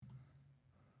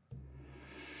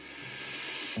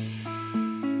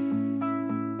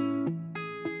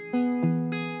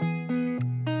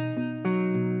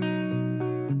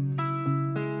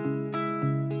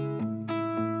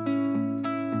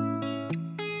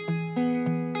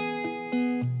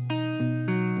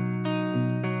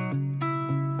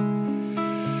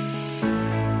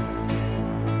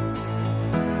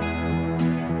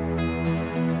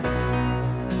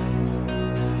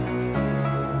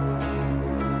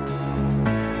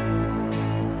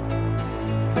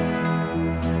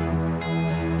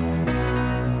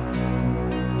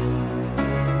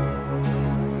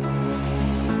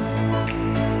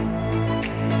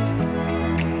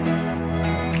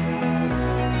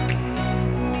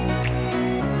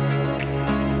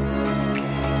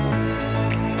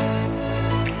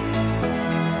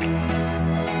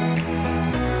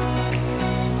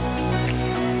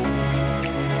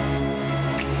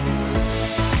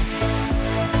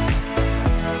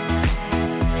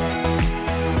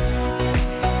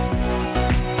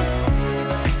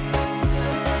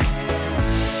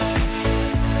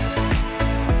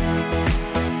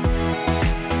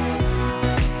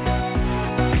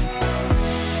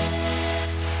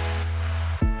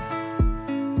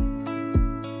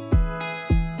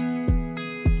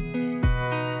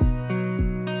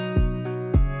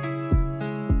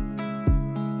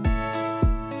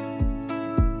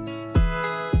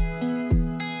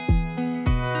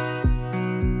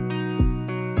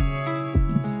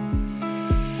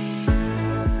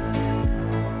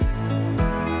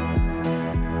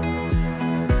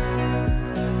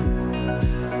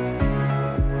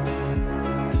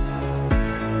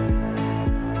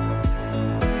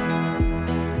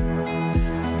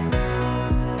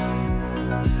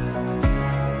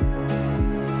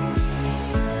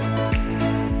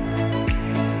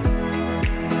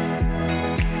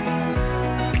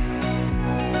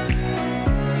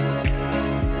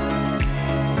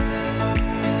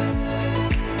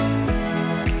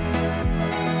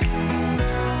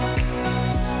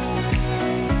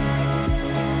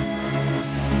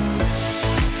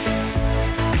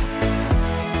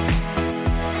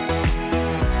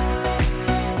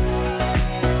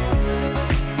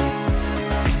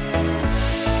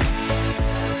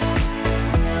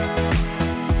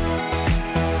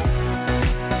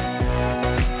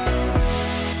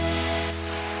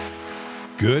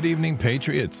Good evening,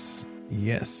 Patriots.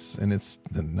 Yes, and it's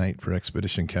the night for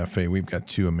Xpedition Cafe. We've got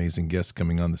two amazing guests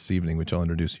coming on this evening, which I'll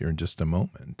introduce here in just a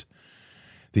moment.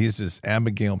 These is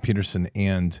Abigail Peterson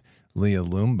and Leah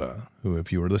Lumba, who,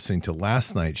 if you were listening to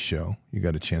last night's show, you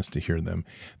got a chance to hear them.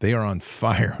 They are on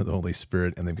fire with the Holy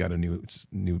Spirit, and they've got a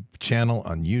new channel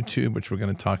on YouTube, which we're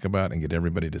going to talk about and get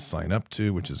everybody to sign up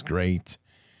to, which is great,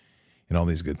 and all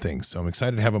these good things. So I'm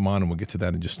excited to have them on, and we'll get to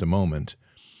that in just a moment.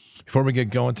 Before we get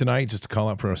going tonight, just to call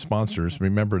out for our sponsors,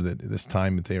 remember that this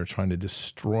time that they are trying to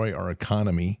destroy our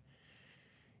economy,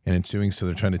 and in doing so,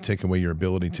 they're trying to take away your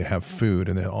ability to have food,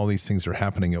 and all these things are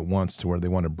happening at once to where they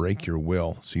want to break your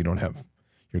will so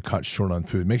you're caught short on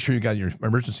food. Make sure you got your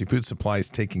emergency food supplies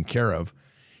taken care of,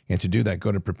 and to do that,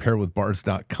 go to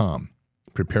preparewithbars.com,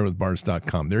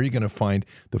 preparewithbars.com. There you're going to find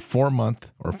the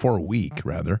 4-week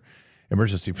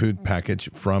emergency food package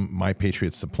from My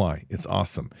Patriot Supply. It's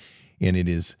awesome, and it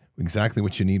is exactly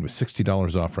what you need with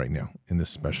 $60 off right now in this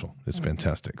special. It's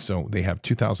fantastic. So they have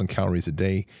 2,000 calories a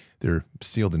day. They're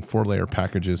sealed in 4-layer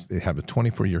packages. They have a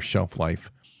 24-year shelf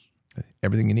life.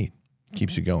 Everything you need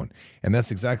keeps you going. And that's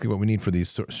exactly what we need for these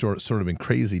sort of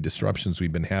crazy disruptions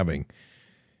we've been having,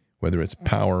 whether it's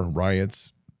power,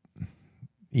 riots,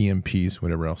 EMPs,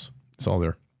 whatever else. It's all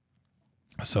there.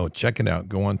 So check it out.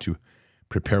 Go on to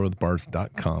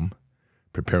preparewithbars.com,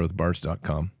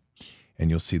 preparewithbars.com, and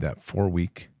you'll see that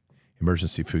 4-week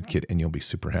emergency food kit, and you'll be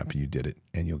super happy you did it.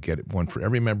 And you'll get one for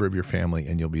every member of your family,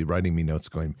 and you'll be writing me notes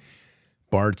going,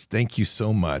 Bards, thank you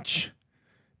so much,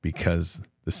 because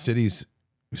the cities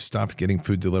stopped getting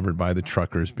food delivered by the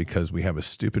truckers because we have a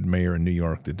stupid mayor in New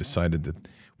York that decided that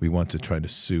we want to try to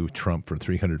sue Trump for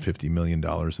 $350 million,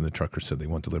 and the truckers said they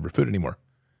won't deliver food anymore.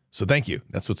 So thank you.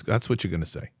 That's what you're going to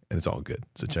say, and it's all good.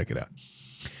 So check it out.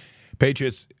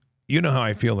 Patriots, you know how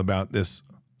I feel about this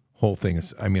whole thing.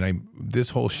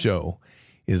 This whole show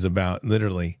is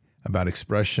literally about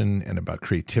expression and about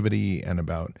creativity and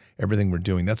about everything we're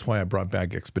doing. That's why I brought back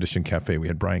Xpedition Cafe. We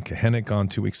had Brian Kahenick on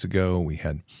 2 weeks ago. We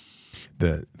had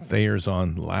the Thayers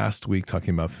on last week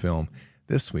talking about film.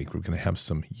 This week, we're going to have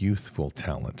some youthful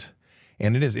talent.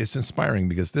 And it's inspiring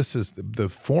because this is the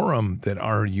forum that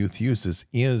our youth uses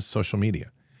is social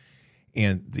media.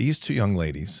 And these two young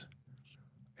ladies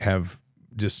have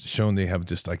just shown they have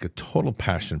just like a total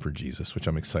passion for Jesus, which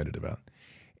I'm excited about.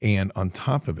 And on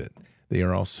top of it, they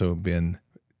are also been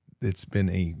it's been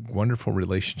a wonderful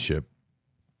relationship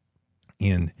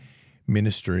in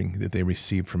ministering that they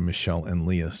received from Michelle and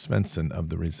Leah Svensson of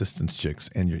the Resistance Chicks.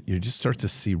 And you just start to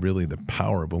see really the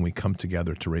power of when we come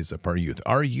together to raise up our youth.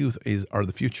 Our youth are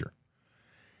the future.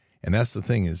 And that's the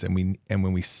thing is, and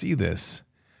when we see this,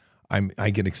 I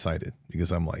get excited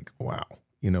because I'm like, wow,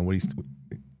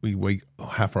 we wait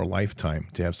half our lifetime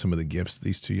to have some of the gifts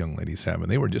these two young ladies have. And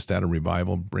they were just at a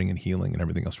revival, bringing healing and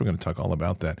everything else. We're going to talk all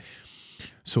about that.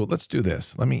 So let's do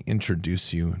this. Let me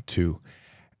introduce you to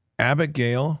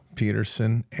Abigail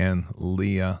Peterson and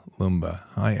Leah Lumba.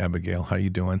 Hi, Abigail. How you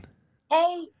doing?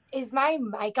 Hey, is my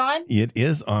mic on? It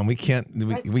is on. We can't.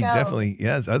 We definitely.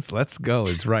 Yes. Let's go.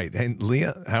 Is right. Hey,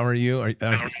 Leah, how are you?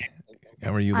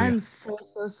 How are you, Leah? I'm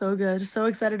so good. So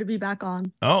excited to be back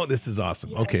on. Oh, this is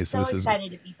awesome. Okay, so this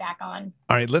excited to be back on.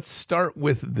 All right, let's start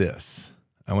with this.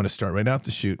 I want to start right out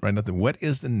the chute. What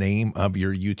is the name of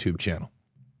your YouTube channel?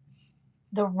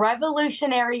 The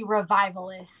Revolutionary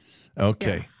Revivalist.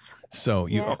 Okay. Yes. So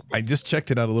I just checked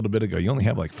it out a little bit ago. You only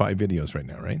have like 5 videos right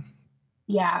now, right?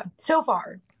 Yeah, so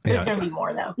far. There's going to be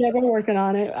more though. Yeah, I've been working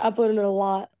on it. Uploading it a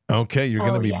lot. Okay, you're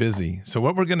going to be busy. So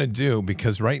what we're going to do,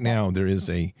 because right now there is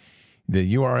the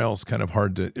URL is kind of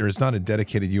hard to, there is not a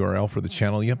dedicated URL for the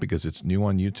channel yet because it's new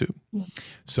on YouTube.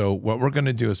 So what we're going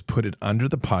to do is put it under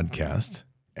the podcast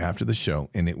after the show,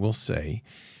 and it will say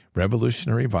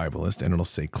Revolutionary Revivalist, and it'll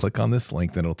say click on this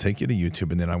link, then it'll take you to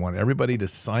YouTube, and then I want everybody to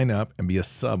sign up and be a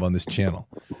sub on this channel.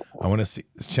 I want to see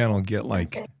this channel get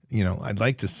I'd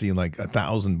like to see like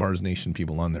 1,000 Bars Nation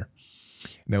people on there.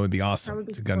 And that would be awesome. That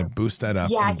would be going to boost that up.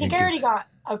 Yeah, I think I already got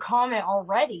a comment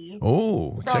already.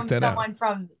 Oh, check that out. Someone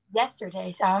from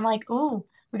yesterday. So I'm like, ooh,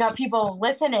 we got people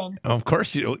listening. Of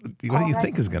course, what do you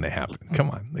think is going to happen? Come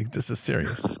on, like this is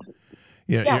serious.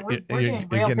 Yeah, we're doing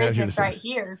real business right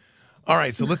here. All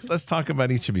right, so let's talk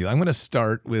about each of you. I'm going to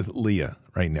start with Leah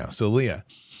right now. So Leah,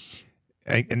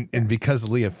 and because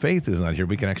Leah Faith is not here,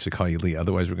 we can actually call you Leah.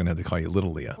 Otherwise, we're going to have to call you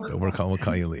Little Leah. But we'll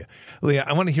call you Leah. Leah,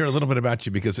 I want to hear a little bit about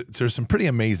you because there's some pretty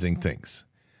amazing things.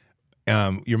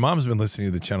 Your mom's been listening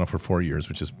to the channel for 4 years,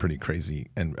 which is pretty crazy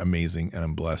and amazing, and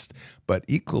I'm blessed. But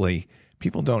equally,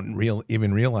 people don't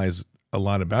even realize a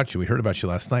lot about you. We heard about you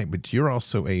last night, but you're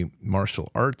also a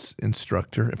martial arts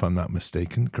instructor, if I'm not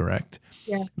mistaken, correct?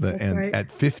 Yeah, that's right.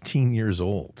 At 15 years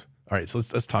old. All right, so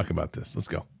let's talk about this. Let's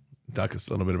go. Talk us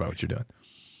a little bit about what you're doing.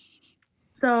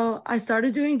 So I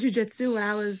started doing jiu-jitsu when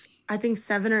I was, I think,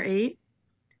 7 or 8.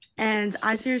 And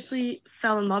I seriously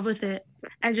fell in love with it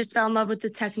and just fell in love with the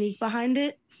technique behind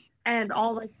it and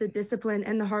all like the discipline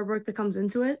and the hard work that comes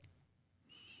into it.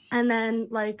 And then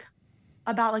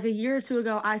about a year or 2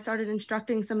 ago, I started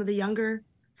instructing some of the younger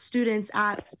students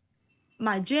at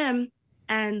my gym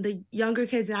and the younger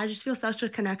kids. And I just feel such a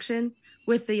connection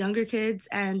with the younger kids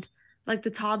and like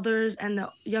the toddlers and the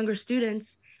younger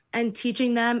students and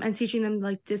teaching them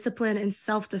like discipline and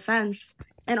self-defense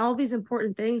and all these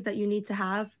important things that you need to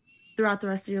have throughout the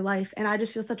rest of your life. And I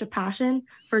just feel such a passion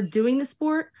for doing the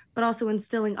sport, but also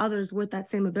instilling others with that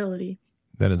same ability.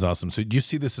 That is awesome. So do you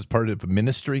see this as part of a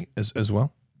ministry as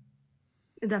well?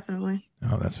 Definitely.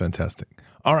 Oh, that's fantastic.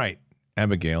 All right,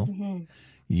 Abigail,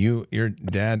 your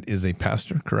dad is a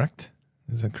pastor, correct?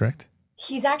 Is that correct?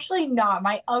 He's actually not.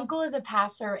 My uncle is a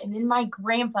pastor, and then my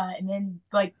grandpa, and then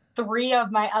 3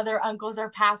 of my other uncles are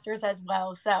pastors as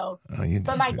well. So,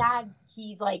 but my dad,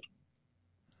 he's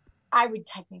I would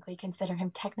technically consider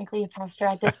him a pastor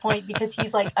at this point because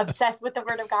he's obsessed with the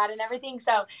Word of God and everything.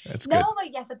 So that's good. No,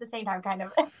 but yes, at the same time, kind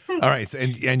of. All right. So,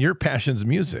 and your passion's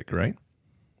music, right?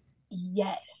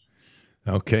 Yes.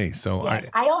 Okay. So yes.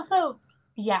 I also,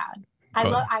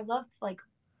 I love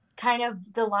kind of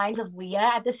the lines of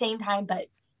Leah at the same time, but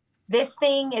this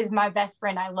thing is my best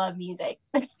friend. I love music.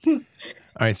 All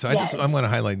right. So I'm going to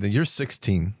highlight that you're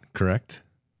 16, correct?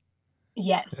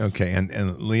 Yes. Okay.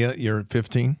 And Leah, you're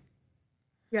 15?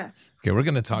 Yes. Okay. We're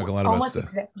going to talk a lot about stuff.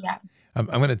 Yeah. I'm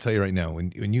going to tell you right now,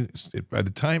 when you, by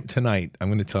the time tonight, I'm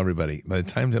going to tell everybody, by the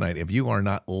time tonight, if you are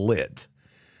not lit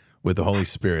with the Holy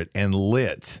Spirit and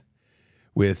lit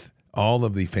with all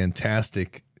of the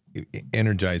fantastic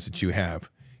energize that you have,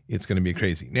 it's going to be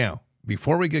crazy. Now,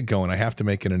 before we get going, I have to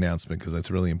make an announcement because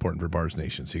that's really important for Bars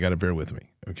Nation. So you got to bear with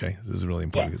me, okay? This is really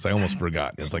important because I almost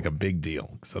forgot. It's like a big deal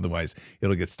because otherwise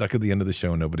it'll get stuck at the end of the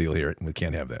show and nobody will hear it, and we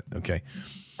can't have that, okay?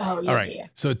 Oh, yeah. All right. Yeah.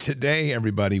 So today,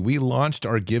 everybody, we launched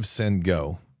our Give, Send,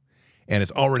 Go, and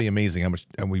it's already amazing how much,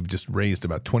 and we've just raised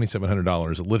about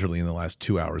 $2,700 literally in the last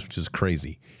 2 hours, which is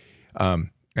crazy.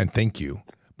 And thank you.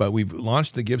 But we've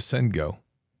launched the Give, Send, Go,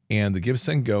 and the Give,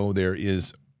 Send, Go there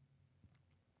is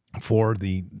for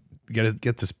you got to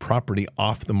get this property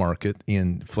off the market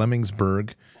in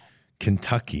Flemingsburg,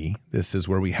 Kentucky. This is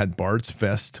where we had Bard's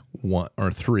Fest 1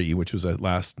 or 3, which was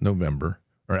last November,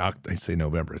 or I say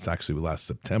November. It's actually last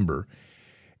September.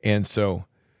 And so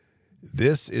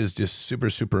this is just super,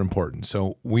 super important.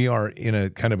 So we are in a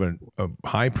kind of a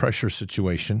high pressure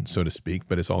situation, so to speak,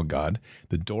 but it's all God.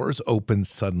 The doors open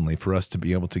suddenly for us to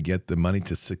be able to get the money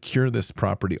to secure this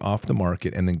property off the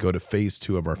market and then go to phase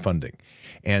 2 of our funding.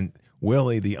 And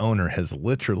Willie, the owner, has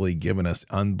literally given us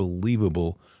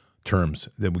unbelievable terms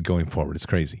that we're going forward. It's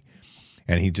crazy.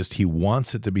 And he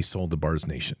wants it to be sold to Bars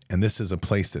Nation. And this is a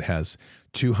place that has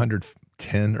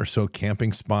 210 or so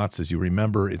camping spots. As you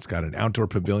remember, it's got an outdoor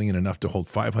pavilion enough to hold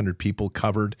 500 people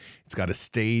covered. It's got a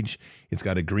stage. It's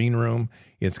got a green room.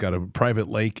 It's got a private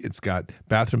lake. It's got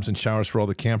bathrooms and showers for all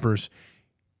the campers.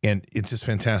 And it's just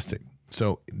fantastic.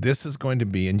 So this is going to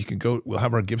be, and you can go, we'll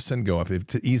have our Give, Send, Go up. If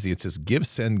it's easy, it says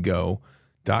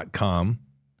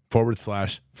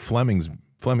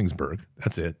givesendgo.com/Flemingsburg.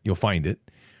 That's it. You'll find it.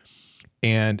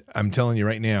 And I'm telling you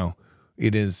right now,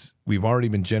 we've already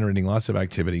been generating lots of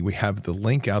activity. We have the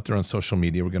link out there on social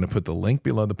media. We're going to put the link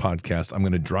below the podcast. I'm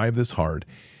going to drive this hard.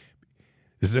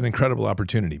 This is an incredible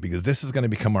opportunity because this is going to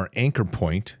become our anchor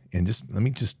point. And let me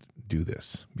just do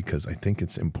this because I think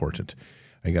it's important.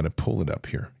 I got to pull it up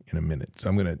here in a minute. So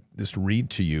I'm going to just read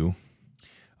to you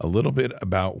a little bit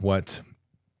about what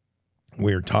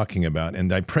we're talking about.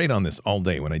 And I prayed on this all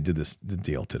day when I did the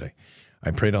deal today. I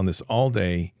prayed on this all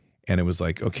day. And it was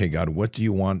like, okay, God, what do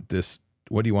you want to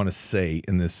say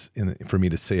for me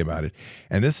to say about it?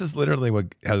 And this is literally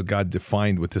how God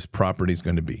defined what this property is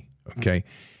going to be. Okay.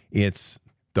 It's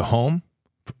the home.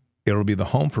 It'll be the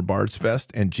home for Bard's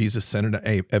Fest and Jesus-centered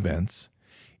events.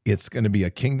 It's going to be a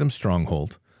kingdom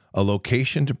stronghold, a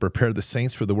location to prepare the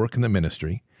saints for the work in the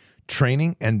ministry,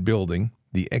 training and building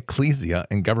the ecclesia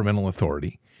and governmental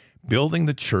authority, building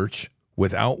the church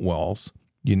without walls,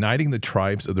 uniting the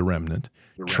tribes of the remnant,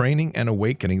 training and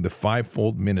awakening the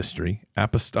fivefold ministry,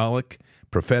 apostolic,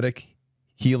 prophetic,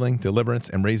 healing, deliverance,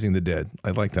 and raising the dead. I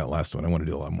like that last one. I want to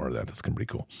do a lot more of that. That's going to be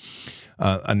pretty cool.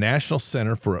 A national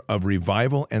center of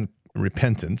revival and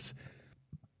repentance,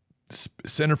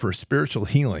 center for spiritual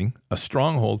healing, a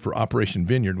stronghold for Operation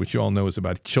Vineyard, which you all know is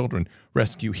about children,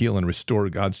 rescue, heal, and restore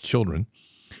God's children,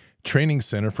 training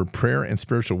center for prayer and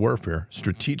spiritual warfare,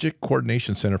 strategic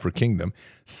coordination center for kingdom,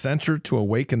 center to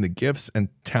awaken the gifts and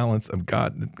talents of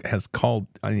God that has called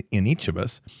in each of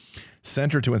us,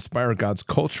 center to inspire God's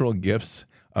cultural gifts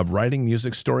of writing,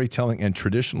 music, storytelling, and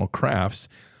traditional crafts,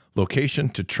 location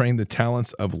to train the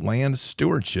talents of land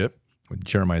stewardship,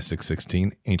 Jeremiah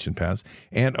 6:16, ancient paths,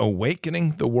 and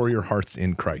awakening the warrior hearts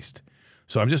in Christ.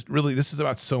 So this is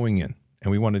about sowing in. And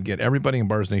we want to get everybody in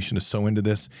Bars Nation to sow into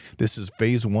this. This is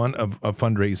phase 1 of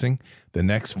fundraising. The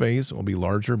next phase will be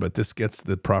larger, but this gets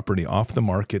the property off the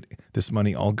market. This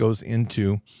money all goes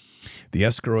into the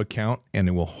escrow account, and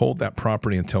it will hold that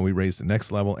property until we raise the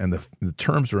next level. And the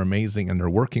terms are amazing, and they're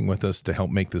working with us to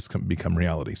help make this become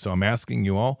reality. So I'm asking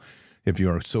you all, if you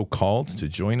are so called, to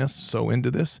join us, sow into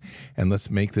this, and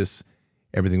let's make this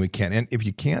everything we can. And if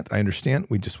you can't, I understand.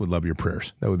 We just would love your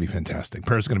prayers. That would be fantastic.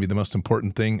 Prayer is going to be the most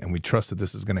important thing, and we trust that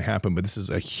this is going to happen. But this is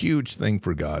a huge thing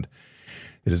for God.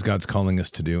 It is God's calling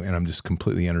us to do, and I'm just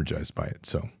completely energized by it.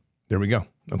 So there we go.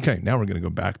 Okay, now we're going to go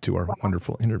back to our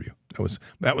wonderful interview.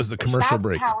 That was the commercial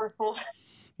break. That's powerful.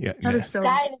 Yeah,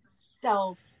 that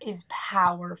itself is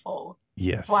powerful.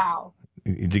 Yes. Wow.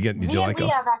 Did you like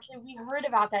it? We heard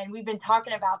about that, and we've been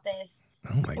talking about this.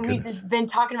 Oh my goodness. We've just been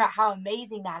talking about how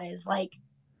amazing that is. Like,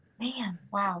 man,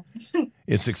 wow.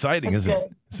 It's exciting, isn't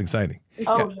it? It's exciting.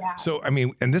 Oh, yeah. So, I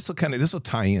mean, and this will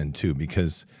tie in too,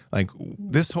 because like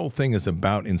this whole thing is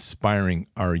about inspiring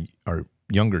our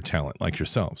younger talent like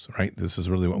yourselves, right? This is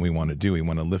really what we want to do. We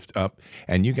want to lift up,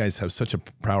 and you guys have such a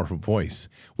powerful voice.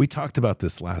 We talked about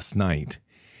this last night,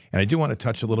 and I do want to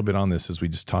touch a little bit on this as we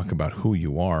just talk about who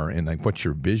you are and like what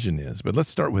your vision is. But let's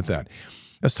start with that.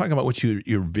 Let's talk about what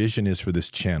your vision is for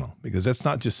this channel, because that's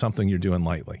not just something you're doing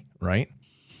lightly, right?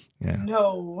 Yeah.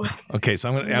 No. Okay, so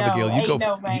I'm going to, Abigail,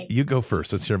 you go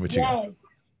first. Let's hear what you got.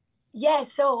 Yeah,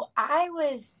 so I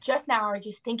was just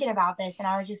thinking about this, and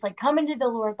I was just like coming to the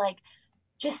Lord, like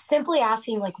just simply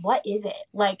asking, like, what is it?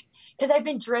 Like, because I've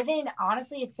been driven,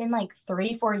 honestly, it's been like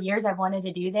 3-4 years I've wanted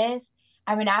to do this.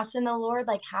 I've been asking the Lord,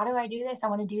 like, how do I do this? I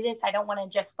want to do this. I don't want to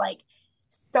just like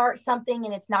start something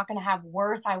and it's not going to have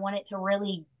worth. I want it to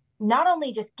really not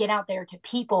only just get out there to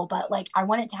people, but like I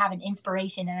want it to have an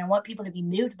inspiration, and I want people to be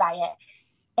moved by it.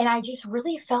 And I just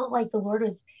really felt like the Lord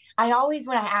was,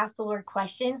 when I ask the Lord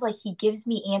questions, like he gives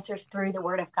me answers through the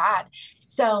word of God.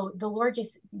 So the Lord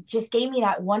just gave me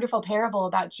that wonderful parable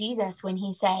about Jesus when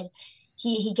he said,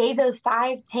 he gave those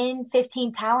 5, 10,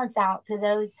 15 talents out to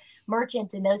those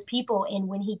merchants and those people. And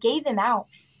when he gave them out,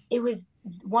 it was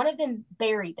one of them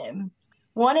buried them,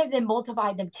 one of them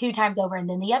multiplied them 2 times over, and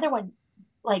then the other one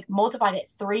like multiplied it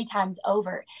 3 times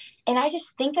over. And I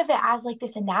just think of it as like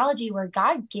this analogy where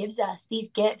God gives us these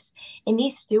gifts and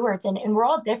these stewards, and we're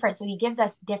all different. So he gives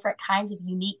us different kinds of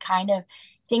unique kind of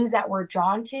things that we're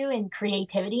drawn to and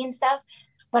creativity and stuff.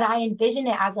 But I envision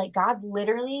it as like God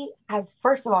literally has,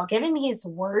 first of all, given me his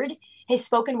word, his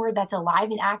spoken word that's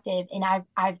alive and active. And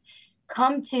I've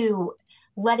come to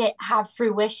let it have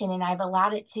fruition, and I've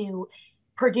allowed it to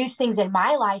produce things in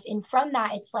my life. And from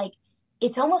that, it's like,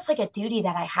 it's almost like a duty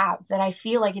that I have, that I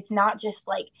feel like it's not just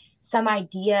like some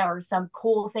idea or some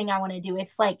cool thing I want to do.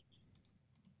 It's like,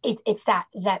 it's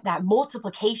that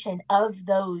multiplication of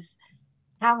those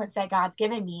talents that God's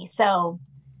given me. So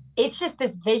it's just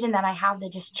this vision that I have to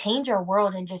just change our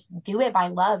world and just do it by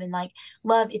love. And like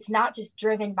love, it's not just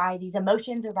driven by these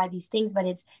emotions or by these things, but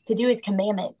it's to do his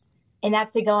commandments. And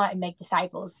that's to go out and make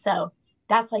disciples. So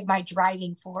that's like my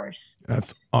driving force.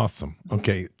 That's awesome.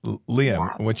 Okay,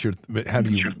 Leah, how do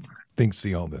you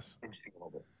see all this?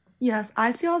 Yes,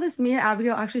 I see all this. Me and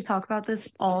Abigail actually talk about this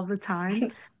all the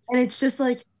time. And it's just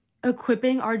like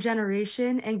equipping our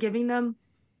generation and giving them,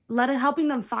 helping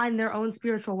them find their own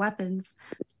spiritual weapons.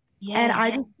 Yes. And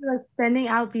I just feel like sending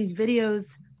out these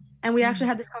videos, and we actually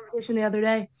had this conversation the other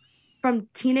day, from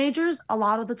teenagers, a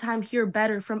lot of the time hear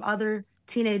better from other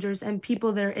teenagers and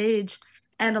people their age.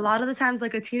 And a lot of the times,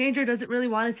 like, a teenager doesn't really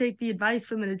want to take the advice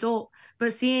from an adult,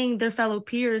 but seeing their fellow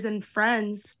peers and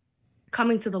friends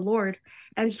coming to the Lord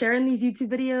and sharing these YouTube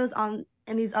videos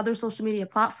and these other social media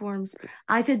platforms,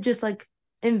 I could just like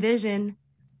envision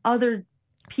other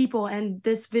people and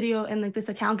this video and like this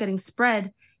account getting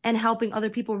spread and helping other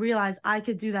people realize I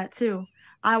could do that too.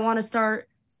 I want to start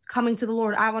coming to the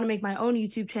Lord. I want to make my own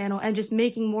YouTube channel and just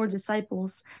making more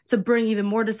disciples to bring even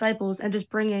more disciples and just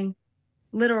bringing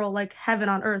literal like heaven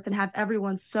on earth and have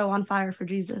everyone so on fire for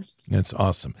Jesus. That's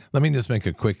awesome. Let me just make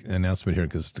a quick announcement here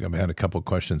because I've had a couple of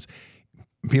questions.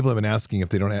 People have been asking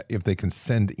if they can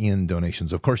send in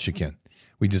donations. Of course you can.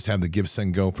 We just have the Give,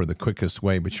 Send, Go for the quickest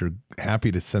way, but you're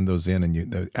happy to send those in, and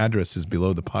the address is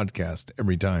below the podcast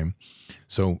every time.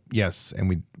 So yes, and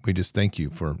we just thank you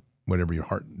for whatever your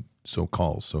heart so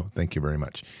calls. So thank you very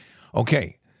much.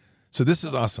 Okay, so this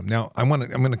is awesome. Now I'm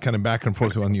going to kind of back and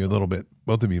forth on you a little bit,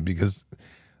 both of you, because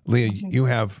Leah, you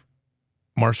have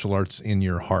martial arts in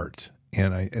your heart,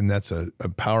 and that's a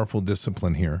powerful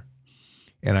discipline here.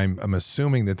 And I'm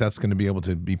assuming that's going to be able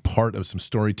to be part of some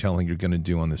storytelling you're going to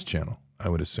do on this channel, I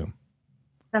would assume.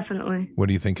 Definitely. What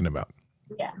are you thinking about?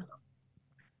 Yeah.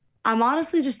 I'm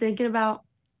honestly just thinking about,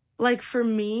 like, for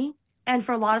me and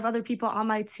for a lot of other people on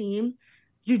my team,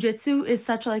 jiu-jitsu is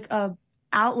such like a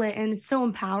outlet, and it's so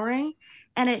empowering,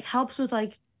 and it helps with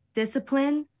like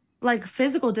discipline, like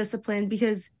physical discipline,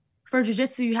 because for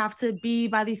jiu-jitsu, you have to be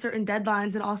by these certain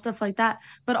deadlines and all stuff like that,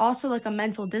 but also like a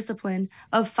mental discipline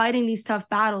of fighting these tough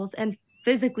battles and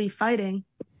physically fighting.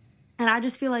 And I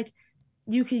just feel like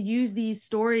you could use these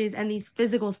stories and these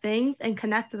physical things and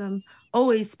connect them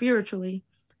always spiritually.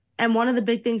 And one of the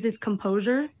big things is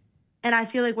composure. And I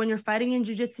feel like when you're fighting in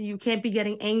jiu-jitsu, you can't be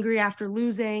getting angry after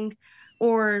losing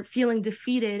or feeling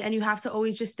defeated, and you have to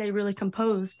always just stay really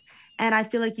composed. And I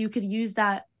feel like you could use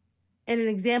that in an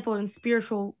example in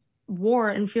spiritual war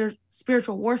and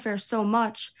spiritual warfare so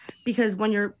much, because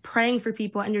when you're praying for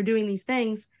people and you're doing these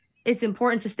things, it's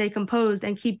important to stay composed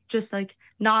and keep just like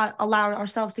not allow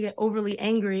ourselves to get overly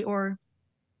angry or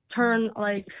turn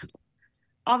like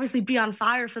obviously be on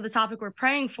fire for the topic we're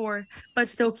praying for, but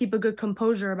still keep a good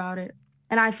composure about it.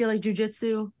 And I feel like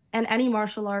jiu-jitsu and any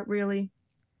martial art really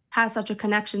has such a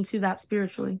connection to that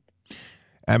spiritually.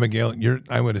 Abigail,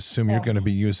 I would assume you're going to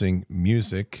be using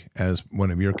music as one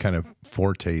of your kind of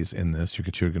fortes in this.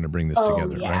 You're going to bring this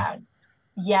together, right?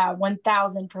 Yeah,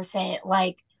 1000%.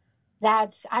 Like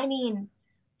I mean,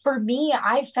 for me,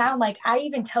 I found like, I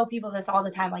even tell people this all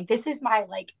the time. Like, this is my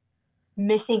like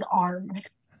missing arm.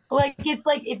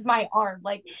 It's my arm.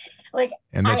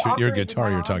 And that's your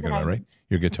guitar you're talking about, right?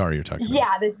 Your guitar you're talking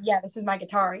about. This is my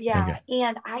guitar. Yeah. Okay.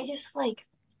 And I just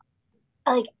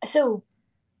so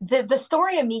the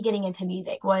story of me getting into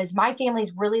music was my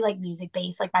family's really like music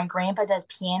based. Like my grandpa does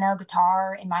piano,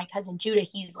 guitar, and my cousin Judah,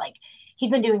 he's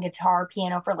been doing guitar,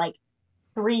 piano for like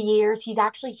 3 years. He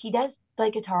does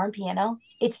like guitar and piano.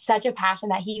 It's such a passion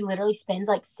that he literally spends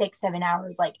like 6-7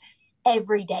 hours like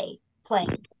every day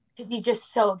playing. because he's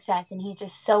just so obsessed and he's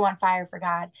just so on fire for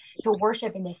God to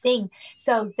worship and to sing.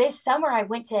 So this summer I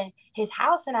went to his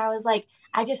house and I was like,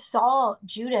 I just saw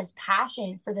Judah's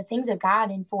passion for the things of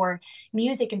God and for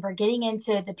music and for getting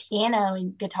into the piano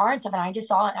and guitar and stuff. And I just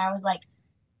saw it and I was like,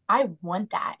 I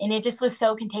want that. And it just was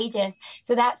so contagious.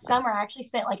 So that summer I actually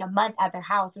spent like a month at their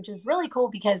house, which was really cool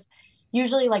because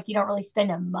usually like you don't really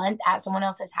spend a month at someone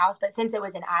else's house. But since it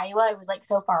was in Iowa, it was like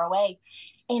so far away.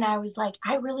 And I was like,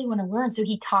 I really want to learn. So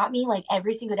he taught me like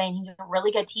every single day and he's a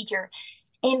really good teacher.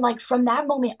 And like from that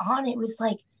moment on, it was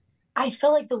like, I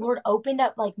feel like the Lord opened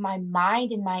up like my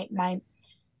mind and my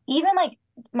even like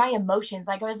my emotions.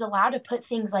 Like I was allowed to put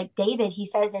things like David, he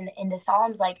says in the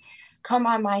Psalms, like, come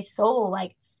on my soul,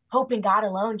 like hope in God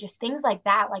alone, just things like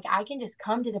that. Like I can just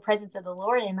come to the presence of the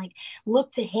Lord and like look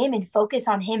to him and focus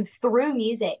on him through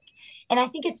music. And I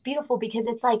think it's beautiful because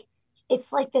it's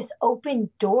like this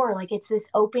open door, like it's this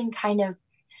open kind of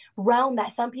realm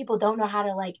that some people don't know how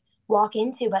to like walk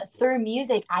into, but through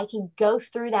music I can go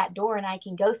through that door and I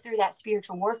can go through that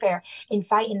spiritual warfare and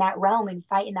fight in that realm and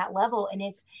fight in that level. And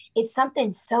it's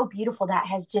something so beautiful that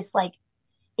has just like,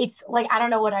 it's like I don't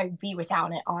know what I'd be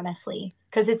without it, honestly,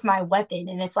 because it's my weapon.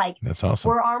 And it's like, that's awesome.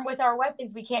 We're armed with our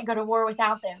weapons, we can't go to war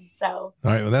without them. So all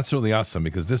right, well that's really awesome,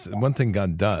 because this one thing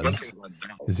God does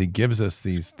is he gives us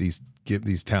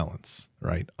these talents,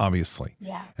 right? Obviously.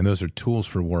 Yeah. And those are tools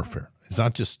for warfare. It's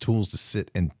not just tools to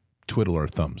sit and twiddle our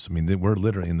thumbs. I mean, we're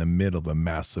literally in the middle of a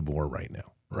massive war right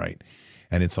now, right?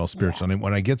 And it's all spiritual. Yeah. And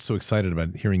when I get so excited about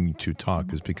hearing you two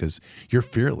talk is because you're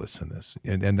fearless in this.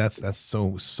 And that's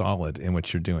so solid in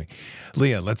what you're doing.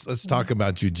 Leah, let's talk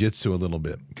about jiu-jitsu a little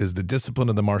bit, because the discipline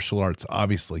of the martial arts,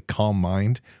 obviously calm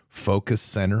mind, focus,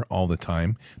 center all the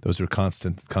time. Those are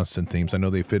constant themes. I know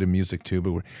they fit in music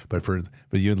too, but for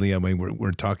you, Leah, I mean,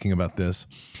 we're talking about this.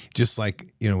 Just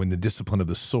like, in the discipline of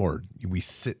the sword, we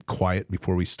sit quiet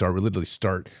before we start. We literally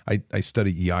start. I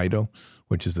study Iaido,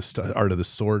 which is the art of the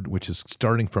sword, which is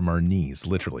starting from our knees,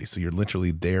 literally. So you're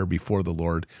literally there before the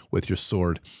Lord with your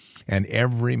sword. And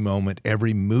every moment,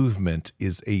 every movement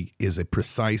is a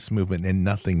precise movement and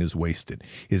nothing is wasted.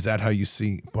 Is that how you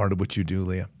see part of what you do,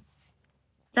 Leah?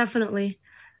 Definitely.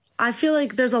 I feel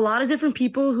like there's a lot of different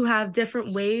people who have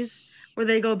different ways where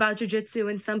they go about jiu-jitsu,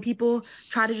 and some people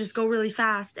try to just go really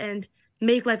fast and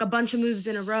make like a bunch of moves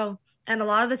in a row. And a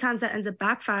lot of the times that ends up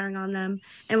backfiring on them.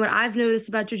 And what I've noticed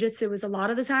about jiu-jitsu is a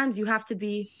lot of the times you have to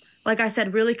be, like I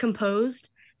said, really composed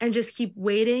and just keep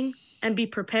waiting and be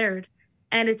prepared.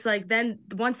 And it's like, then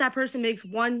once that person makes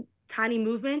one tiny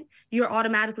movement, you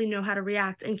automatically know how to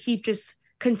react and keep just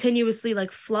continuously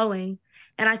like flowing.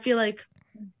 And I feel like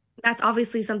that's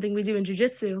obviously something we do in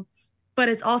jiu-jitsu, but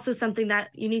it's also something that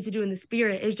you need to do in the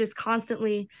spirit. Is just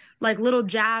constantly like little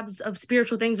jabs of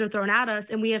spiritual things are thrown at us,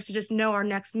 and we have to just know our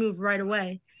next move right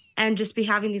away and just be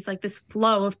having these like this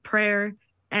flow of prayer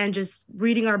and just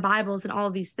reading our Bibles and all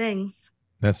of these things.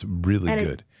 That's really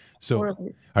good. So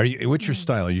what's your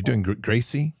style? Are you doing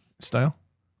Gracie style?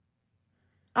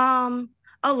 A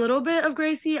little bit of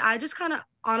Gracie. I just kind of,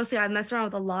 honestly, I mess around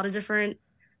with a lot of different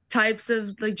types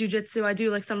of like jiu-jitsu. I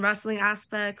do like some wrestling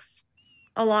aspects,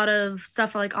 a lot of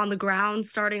stuff like on the ground,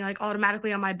 starting like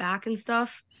automatically on my back and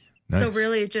stuff. Nice. So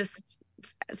really it just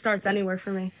starts anywhere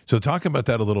for me. So talk about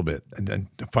that a little bit, and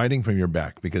fighting from your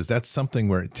back, because that's something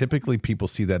where typically people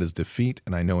see that as defeat.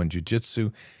 And I know in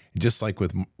jiu-jitsu, just like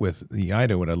with the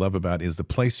Iaido, what I love about is the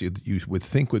place you would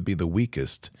think would be the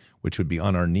weakest, which would be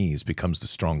on our knees, becomes the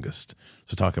strongest.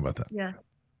 So talk about that. Yeah.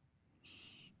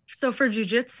 So for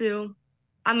jiu-jitsu,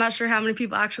 I'm not sure how many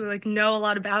people actually like know a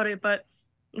lot about it, but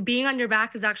being on your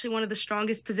back is actually one of the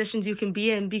strongest positions you can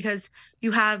be in, because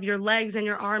you have your legs and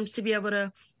your arms to be able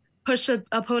to push the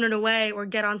opponent away or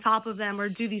get on top of them or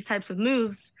do these types of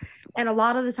moves. And a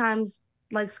lot of the times,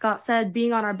 like Scott said,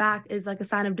 being on our back is like a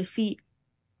sign of defeat,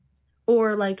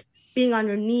 or like being on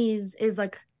your knees is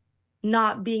like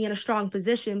not being in a strong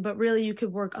position, but really you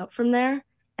could work up from there.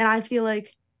 And I feel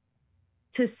like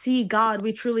to see God,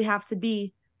 we truly have to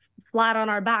be flat on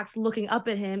our backs, looking up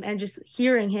at him and just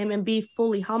hearing him and be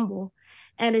fully humble.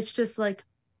 And it's just like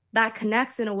that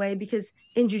connects in a way, because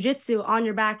in jiu-jitsu, on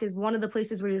your back is one of the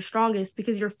places where you're strongest,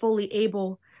 because you're fully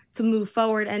able to move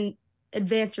forward and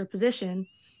advance your position.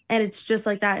 And it's just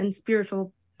like that in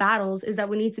spiritual battles, is that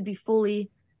we need to be fully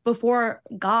before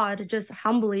God, just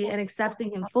humbly and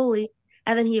accepting him fully.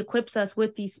 And then he equips us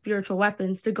with these spiritual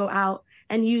weapons to go out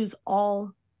and use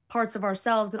all parts of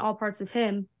ourselves and all parts of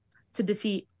him to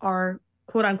defeat our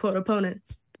quote unquote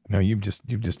opponents. Now you've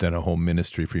just done a whole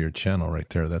ministry for your channel right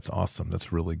there. That's awesome.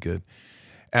 That's really good.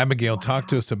 Abigail, talk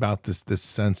to us about this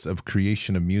sense of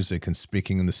creation of music and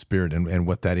speaking in the spirit, and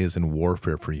what that is in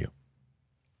warfare for you.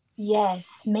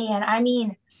 Yes, man. I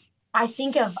mean,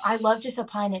 I love just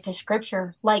applying it to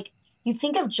scripture. Like, you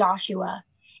think of Joshua,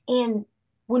 and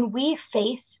when we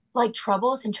face like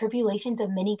troubles and tribulations of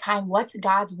many kind, what's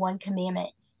God's one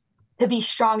commandment? To be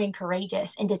strong and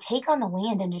courageous and to take on the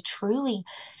land and to truly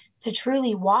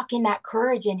walk in that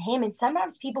courage in him. And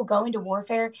sometimes people go into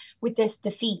warfare with this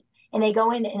defeat, and they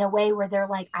go in a way where they're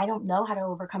like, I don't know how to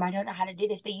overcome. I don't know how to do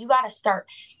this. But you got to start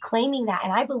claiming that.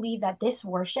 And I believe that this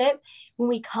worship, when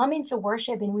we come into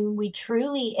worship and when we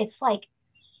truly, it's like,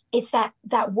 it's that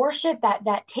worship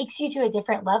that takes you to a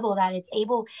different level, that it's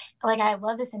able, like, I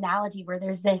love this analogy where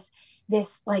there's this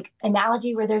like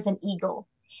analogy where there's an eagle,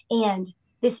 and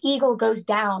this eagle goes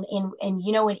down, and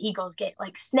you know, when eagles get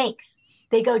like snakes,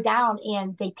 they go down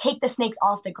and they take the snakes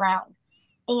off the ground.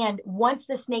 And once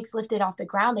the snake's lifted off the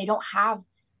ground, they don't have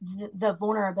the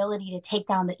vulnerability to take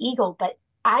down the eagle. But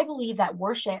I believe that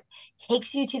worship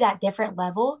takes you to that different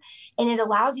level, and it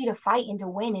allows you to fight and to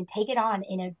win and take it on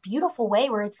in a beautiful way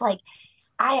where it's like,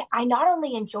 I not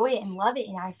only enjoy it and love it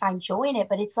and I find joy in it,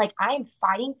 but it's like I am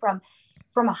fighting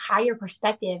from a higher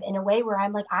perspective in a way where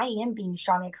I'm like, I am being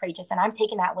strong and courageous, and I'm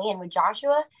taking that land. When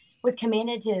Joshua was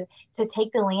commanded to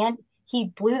take the land, he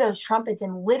blew those trumpets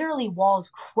and literally walls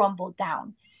crumbled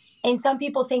down. And some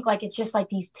people think like it's just like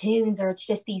these tunes or it's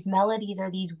just these melodies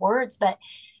or these words, but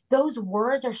those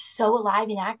words are so alive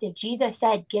and active. Jesus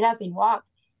said, get up and walk,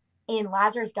 and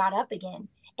Lazarus got up again.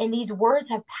 And these words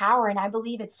have power. And I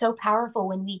believe it's so powerful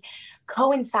when we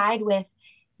coincide with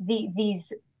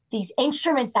these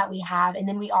instruments that we have, and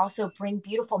then we also bring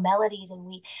beautiful melodies,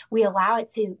 and we allow it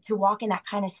to walk in that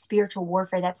kind of spiritual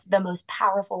warfare. That's the most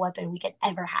powerful weapon we could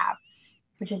ever have,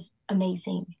 which is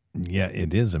amazing. Yeah,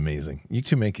 it is amazing. You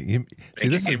two make it. See,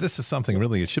 this is something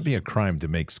really. It should be a crime to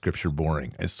make scripture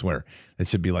boring. I swear, it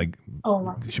should be like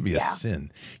it should be a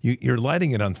sin. You're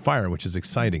lighting it on fire, which is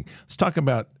exciting. Let's talk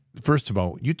about, first of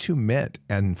all, you two met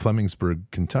in Flemingsburg,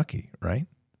 Kentucky, right?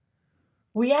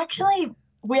 We actually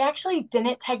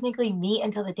didn't technically meet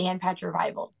until the Dan Patch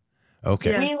revival.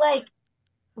 Okay, yes.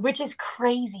 Which is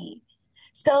crazy.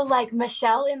 So like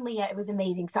Michelle and Leah, it was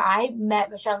amazing. So I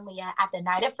met Michelle and Leah at the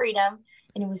Night of Freedom,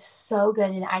 and it was so good.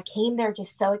 And I came there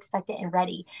just so expectant and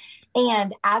ready.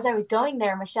 And as I was going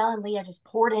there, Michelle and Leah just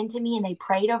poured into me, and they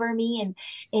prayed over me.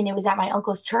 And it was at my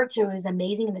uncle's church. So it was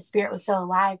amazing. And the spirit was so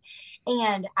alive.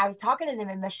 And I was talking to them,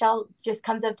 and Michelle just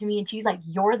comes up to me and she's like,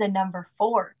 you're the number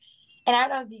 4. And I don't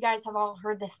know if you guys have all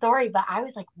heard this story, but I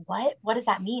was like, what? What does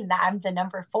that mean, that I'm the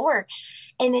number 4?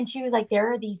 And then she was like,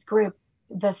 there are these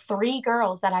the 3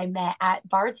 girls that I met at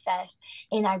Bard's Fest,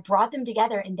 and I brought them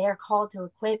together, and they're called to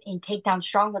equip and take down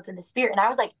strongholds in the spirit. And I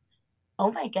was like,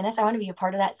 oh my goodness, I want to be a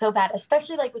part of that so bad,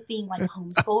 especially like with being like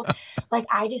homeschooled. Like,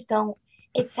 I just don't,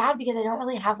 it's sad because I don't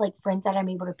really have like friends that I'm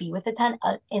able to be with a ton,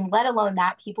 and let alone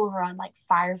that people who are on like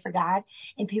fire for God,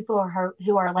 and people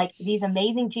who are like these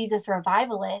amazing Jesus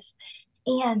revivalists.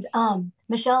 And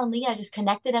Michelle and Leah just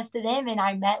connected us to them, and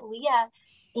I met Leah,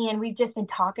 and we've just been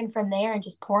talking from there and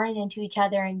just pouring into each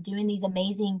other and doing these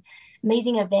amazing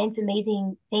events,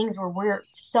 amazing things where we're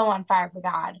so on fire for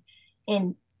God.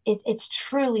 And it's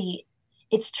truly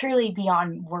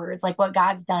beyond words, like what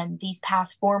God's done these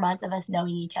past 4 months of us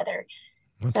knowing each other.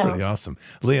 That's pretty awesome.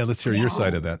 Leah, let's hear your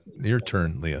side of that. Your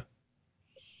turn, Leah.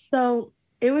 So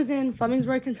it was in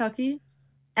Flemingsburg, Kentucky,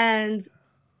 and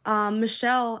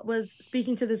Michelle was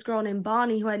speaking to this girl named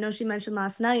Bonnie, who I know she mentioned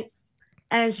last night.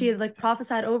 And she had like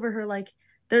prophesied over her, like,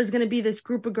 there's going to be this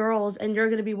group of girls and you're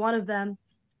going to be one of them.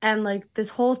 And like this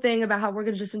whole thing about how we're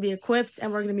going to just be equipped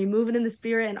and we're going to be moving in the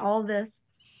spirit and all this.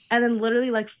 And then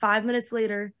literally like 5 minutes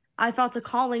later, I felt a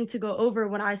calling to go over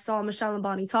when I saw Michelle and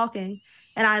Bonnie talking.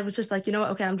 And I was just like, you know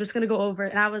what? Okay, I'm just going to go over.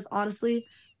 And I was honestly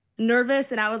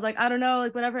nervous. And I was like, I don't know,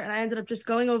 like whatever. And I ended up just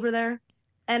going over there.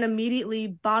 And immediately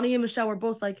Bonnie and Michelle were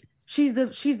both like, she's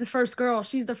the first girl.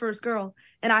 She's the first girl.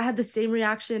 And I had the same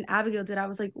reaction Abigail did. I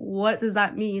was like, what does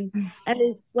that mean? And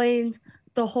it explained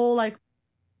the whole like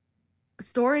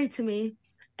story to me.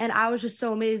 And I was just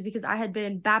so amazed because I had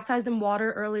been baptized in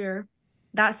water earlier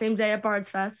that same day at Bard's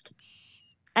Fest.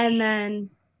 And then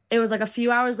it was like a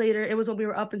few hours later, it was when we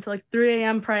were up until like 3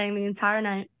 a.m. praying the entire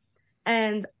night.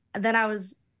 And then I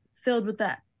was filled with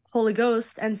the Holy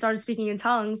Ghost and started speaking in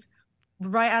tongues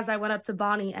right as I went up to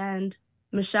Bonnie and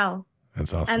Michelle.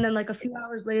 That's awesome. And then like a few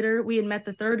hours later, we had met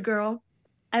the 3rd girl.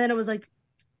 And then it was like,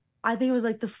 I think it was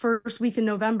like the first week in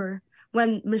November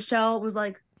when Michelle was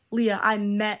like, Leah, I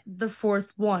met the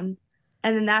 4th one.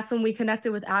 And then that's when we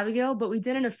connected with Abigail, but we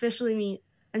didn't officially meet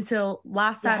until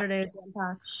last Saturday at Dan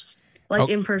Patch, like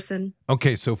in person.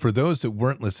 Okay, so for those that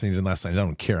weren't listening to last night, I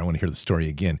don't care. I want to hear the story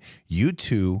again. You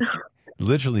two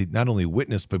literally not only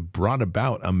witnessed, but brought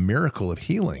about a miracle of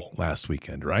healing last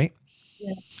weekend, right?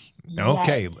 Yes.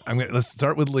 Okay. Yes. Let's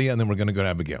start with Leah and then we're going to go to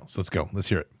Abigail. So let's go. Let's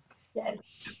hear it. Yes.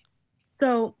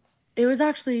 So it was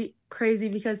actually crazy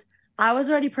because I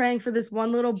was already praying for this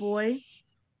one little boy,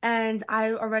 and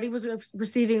I already was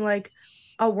receiving like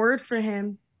a word for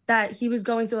him that he was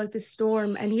going through like this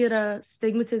storm, and he had a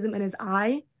stigmatism in his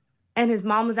eye, and his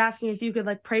mom was asking if you could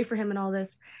like pray for him and all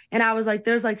this. And I was like,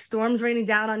 there's like storms raining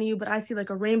down on you, but I see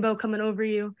like a rainbow coming over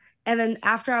you. And then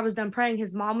after I was done praying,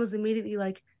 his mom was immediately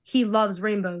like, he loves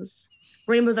rainbows.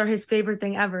 Rainbows are his favorite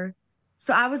thing ever.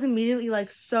 So I was immediately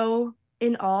like so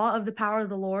in awe of the power of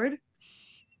the Lord.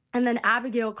 And then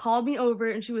Abigail called me over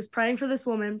and she was praying for this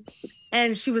woman,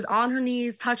 and she was on her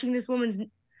knees touching this woman's,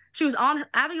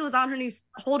 Abigail was on her knees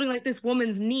holding like this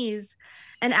woman's knees.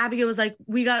 And Abigail was like,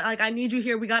 I need you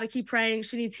here. We got to keep praying.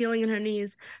 She needs healing in her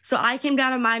knees. So I came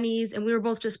down on my knees and we were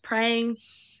both just praying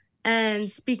and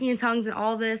speaking in tongues and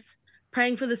all this,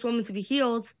 praying for this woman to be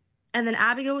healed. And then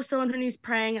Abigail was still on her knees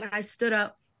praying, and I stood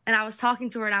up and I was talking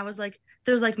to her, and I was like,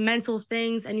 there's like mental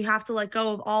things, and you have to let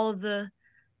go of all of the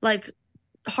like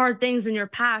hard things in your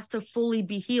past to fully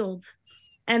be healed.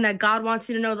 And that God wants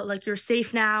you to know that like you're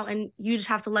safe now, and you just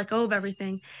have to let go of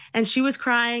everything. And she was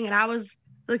crying, and I was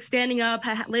like standing up,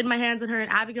 I laid my hands on her,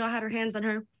 and Abigail had her hands on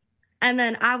her. And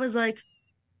then I was like,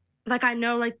 I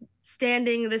know like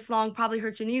standing this long probably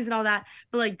hurts your knees and all that,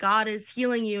 but like God is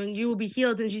healing you and you will be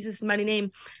healed in Jesus' mighty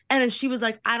name. And then she was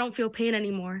like, I don't feel pain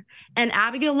anymore. And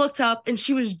Abigail looked up and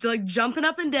she was like jumping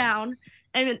up and down.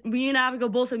 And me and Abigail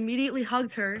both immediately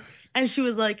hugged her. And she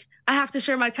was like, I have to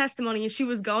share my testimony. And she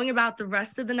was going about the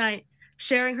rest of the night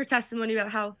sharing her testimony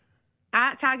about how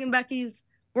at Tag and Becky's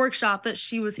workshop that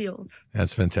she was healed.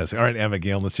 That's fantastic. All right,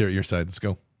 Abigail, let's hear it your side. Let's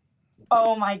go.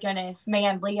 Oh my goodness,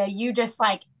 man, Leah, you just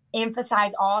like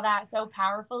emphasize all that so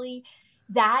powerfully.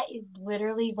 That is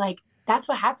literally like, that's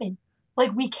what happened.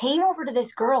 Like we came over to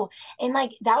this girl, and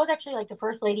like that was actually like the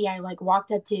first lady I like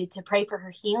walked up to pray for her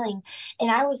healing.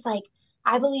 And I was like,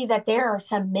 I believe that there are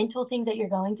some mental things that you're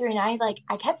going through. And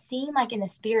I kept seeing like in the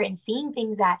spirit and seeing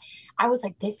things that I was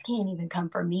like, this can't even come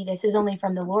from me. This is only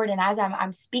from the Lord. And as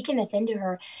I'm speaking this into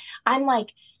her, I'm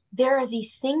like, there are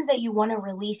these things that you want to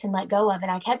release and let go of. And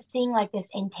I kept seeing like this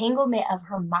entanglement of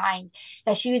her mind,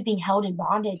 that she was being held in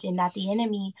bondage and that the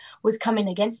enemy was coming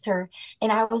against her.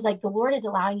 And I was like, the Lord is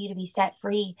allowing you to be set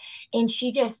free. And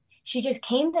she just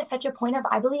came to such a point of,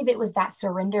 I believe it was that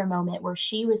surrender moment where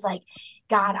she was like,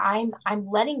 God, I'm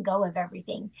letting go of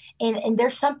everything. And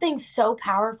there's something so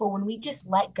powerful when we just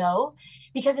let go,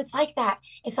 because it's like that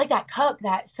cup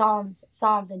that Psalms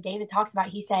and David talks about.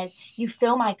 He says, you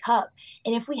fill my cup.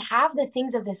 And if we have the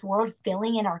things of this world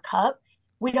filling in our cup,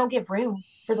 we don't give room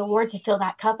for the Lord to fill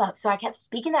that cup up. So I kept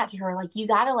speaking that to her, like, you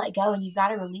got to let go and you got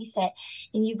to release it.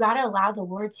 And you got to allow the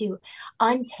Lord to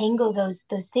untangle those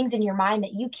things in your mind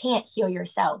that you can't heal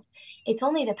yourself. It's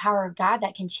only the power of God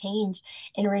that can change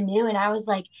and renew. And I was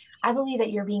like, I believe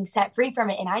that you're being set free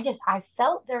from it. And I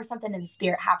felt there was something in the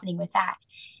spirit happening with that.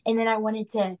 And then I wanted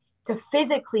to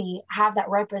physically have that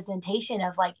representation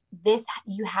of like this,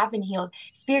 you have been healed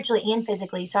spiritually and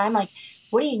physically. So I'm like,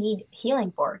 what do you need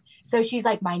healing for? So she's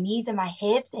like, my knees and my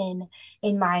hips and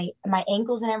my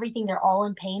ankles and everything, they're all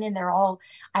in pain, and they're all,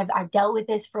 I've dealt with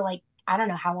this for like, I don't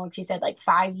know how long she said, like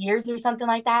 5 years or something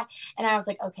like that. And I was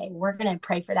like, okay, we're going to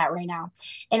pray for that right now.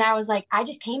 And I was like, I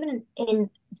just came in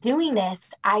doing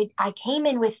this. I came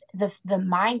in with the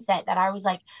mindset that I was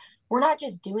like, we're not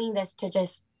just doing this to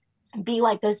just be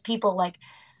like those people like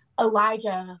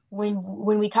Elijah.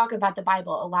 When we talk about the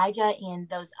Bible, Elijah and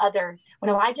those other, when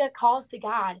Elijah calls to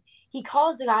God, he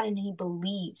calls to God and he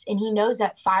believes and he knows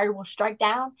that fire will strike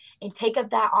down and take up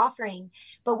that offering.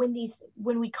 But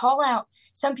when we call out,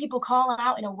 some people call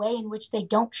out in a way in which they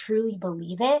don't truly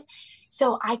believe it.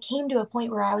 So I came to a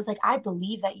point where I was like, I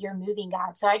believe that you're moving,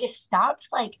 God. So I just stopped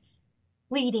like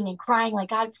pleading and crying like,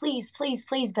 God, please, please,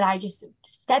 please. But I just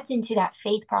stepped into that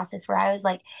faith process where I was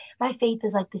like, my faith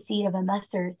is like the seed of a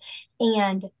mustard.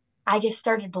 And I just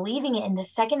started believing it. And the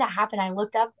second that happened, I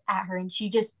looked up at her and she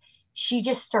just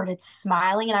started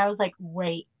smiling. And I was like,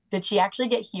 wait, did she actually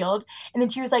get healed? And then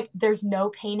she was like, there's no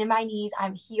pain in my knees.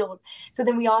 I'm healed. So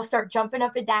then we all start jumping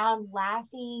up and down,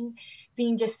 laughing,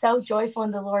 being just so joyful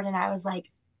in the Lord. And I was like,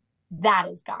 that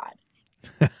is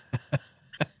God.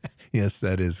 Yes,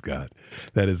 that is God.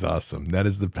 That is awesome. That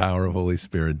is the power of Holy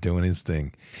Spirit doing his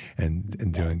thing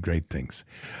and doing great things.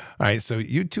 All right, so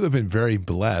you two have been very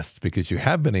blessed because you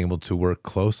have been able to work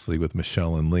closely with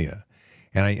Michelle and Leah.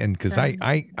 And because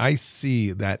I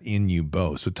see that in you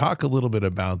both. So talk a little bit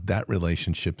about that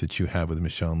relationship that you have with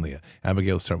Michelle and Leah.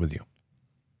 Abigail, start with you.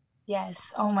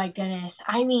 Yes. Oh my goodness.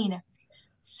 I mean,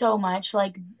 so much.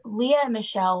 Like Leah and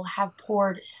Michelle have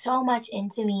poured so much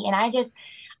into me. And I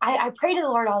pray to the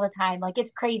Lord all the time. Like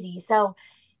it's crazy. So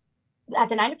at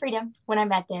the Night of Freedom, when I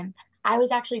met them, I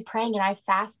was actually praying and I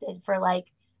fasted for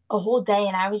like a whole day.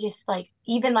 And I was just like,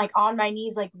 even like on my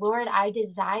knees, like, Lord, I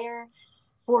desire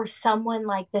for someone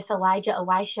like this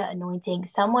Elisha anointing,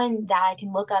 someone that I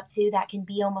can look up to, that can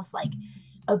be almost like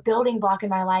a building block in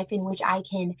my life, in which I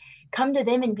can come to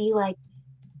them and be like,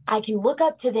 I can look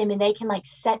up to them and they can like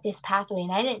set this pathway.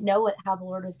 And I didn't know how the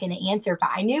Lord was going to answer, but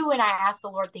I knew when I asked the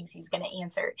Lord things, he's going to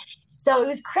answer. So it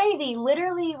was crazy.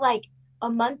 Literally like a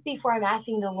month before I'm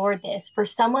asking the Lord this, for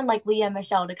someone like Leah and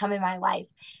Michelle to come in my life,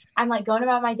 I'm like going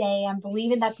about my day. I'm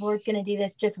believing that the Lord's going to do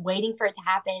this, just waiting for it to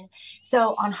happen.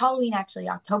 So on Halloween, actually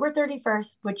October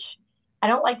 31st, which I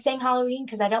don't like saying Halloween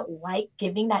because I don't like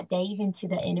giving that day even to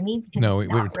the enemy. No,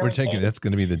 we're taking, that's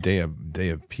going to be the day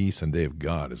of peace and day of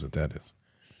God is what that is.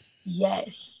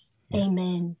 Yes. Yeah.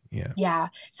 Amen. Yeah. Yeah.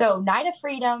 So Night of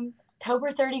Freedom,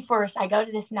 October 31st, I go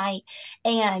to this night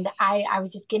and I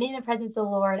was just getting in the presence of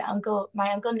the Lord.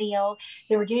 My uncle Neil,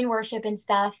 they were doing worship and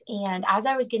stuff. And as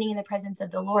I was getting in the presence of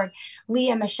the Lord,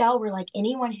 Leah and Michelle were like,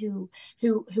 anyone who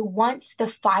wants the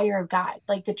fire of God,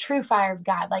 like the true fire of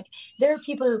God. Like there are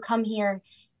people who come here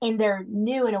and they're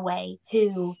new in a way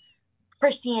to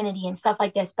Christianity and stuff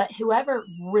like this, but whoever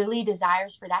really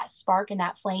desires for that spark and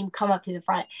that flame, come up to the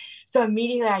front. So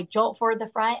immediately I jolt forward the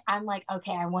front. I'm like,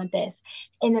 okay, I want this.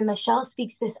 And then Michelle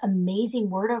speaks this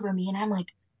amazing word over me. And I'm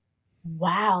like,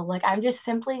 wow, like I'm just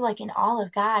simply like in awe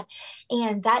of God.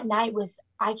 And that night was,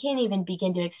 I can't even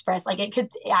begin to express, like I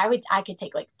could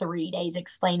take like 3 days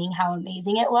explaining how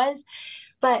amazing it was.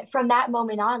 But from that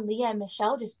moment on, Leah and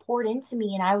Michelle just poured into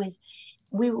me, and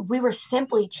we were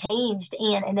simply changed.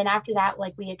 And then after that,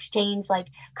 like we exchanged like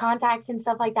contacts and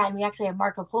stuff like that. And we actually have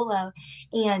Marco Polo,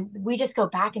 and we just go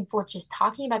back and forth, just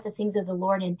talking about the things of the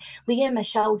Lord. And Leah and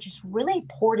Michelle just really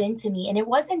poured into me. And it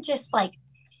wasn't just like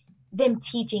them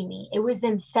teaching me, it was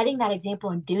them setting that example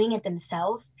and doing it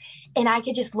themselves. And I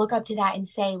could just look up to that and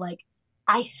say, like,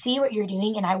 I see what you're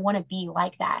doing and I want to be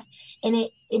like that. And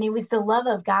it was the love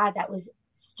of God that was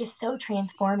just so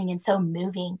transforming and so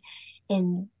moving.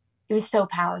 And it was so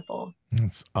powerful.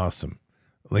 That's awesome.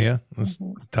 Leah, let's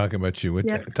talk about you.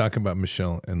 Talk about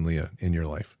Michelle and Leah in your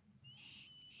life.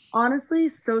 Honestly,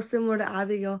 so similar to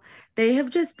Abigail. They have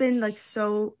just been like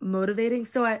so motivating.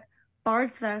 So at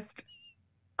Bard's Fest,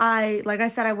 like I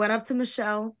said, I went up to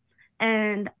Michelle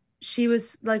and she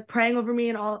was like praying over me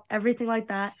and everything like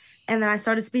that. And then I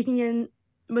started speaking in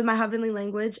with my heavenly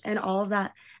language and all of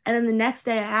that. And then the next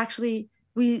day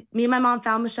me and my mom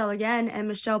found Michelle again, and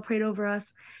Michelle prayed over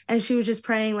us, and she was just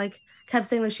praying, like kept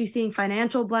saying like she's seeing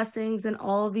financial blessings and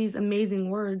all of these amazing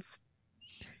words.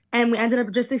 And we ended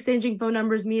up just exchanging phone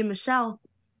numbers, me and Michelle.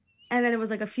 And then it was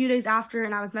like a few days after,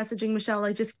 and I was messaging Michelle,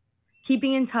 like just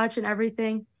keeping in touch and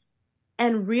everything.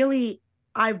 And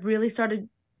I really started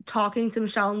talking to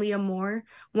Michelle and Leah more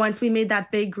once we made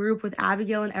that big group with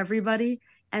Abigail and everybody.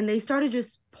 And they started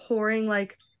just pouring,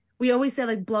 like we always say,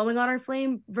 like blowing on our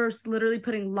flame versus literally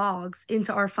putting logs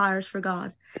into our fires for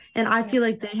God. And I feel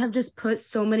like they have just put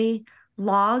so many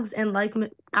logs. And like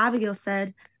Abigail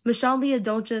said, Michelle and Leah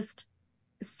don't just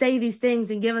say these things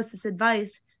and give us this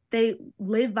advice. They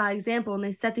live by example, and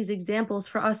they set these examples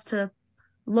for us to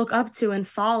look up to and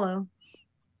follow.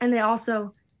 And they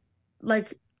also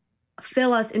like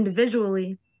fill us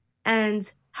individually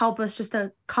and help us just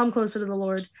to come closer to the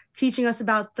Lord, teaching us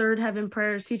about third heaven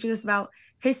prayers, teaching us about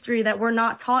history that we're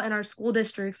not taught in our school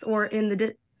districts or in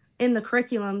the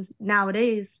curriculums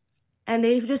nowadays. And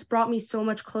they've just brought me so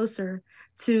much closer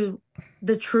to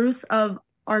the truth of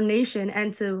our nation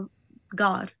and to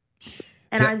God.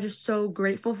 And I'm just so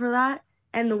grateful for that.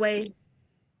 And the way,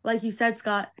 like you said,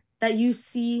 Scott, that you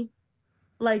see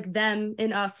like them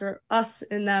in us or us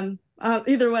in them,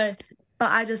 either way.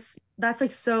 But that's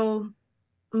like so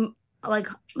like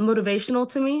motivational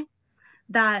to me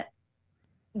that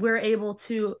we're able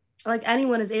to, like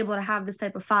anyone is able to have this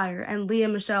type of fire. And Leah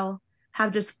and Michelle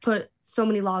have just put so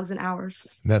many logs in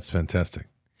ours. That's fantastic.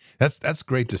 That's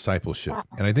great discipleship.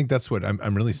 And I think that's what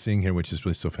I'm really seeing here, which is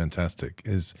really so fantastic,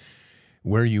 is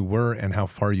where you were and how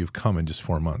far you've come in just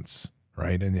 4 months,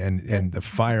 right? And the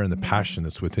fire and the passion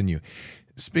that's within you.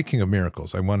 Speaking of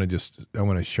miracles, I want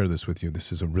to share this with you.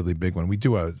 This is a really big one. We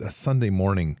do a Sunday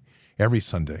morning, every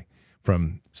Sunday,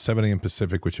 from 7 a.m.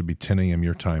 Pacific, which would be 10 a.m.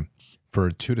 your time,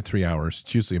 for 2 to 3 hours.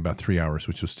 It's usually about 3 hours,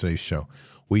 which was today's show.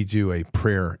 We do a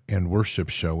prayer and worship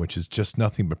show, which is just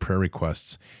nothing but prayer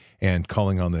requests and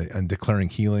and declaring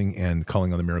healing and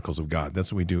calling on the miracles of God.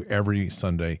 That's what we do every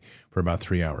Sunday for about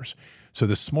 3 hours. So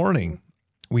this morning,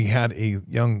 we had a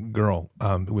young girl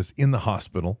who was in the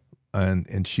hospital,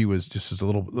 and she was just as a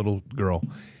little girl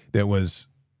that was,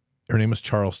 her name was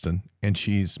Charleston, and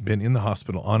she's been in the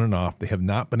hospital on and off. They have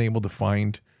not been able to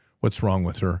find what's wrong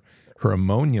with her. Her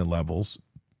ammonia levels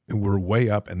were way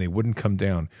up and they wouldn't come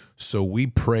down. So we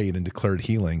prayed and declared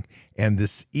healing. And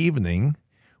this evening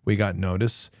we got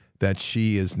notice that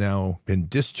she is now been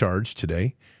discharged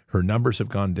today. Her numbers have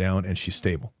gone down and she's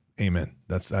stable. Amen.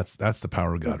 That's the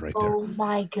power of God right there. Oh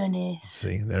my goodness.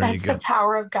 See, there That's you go. the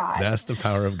power of God. That's the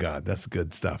power of God. That's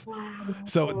good stuff. Wow.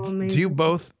 So do you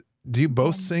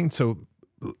both sing? So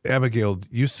Abigail,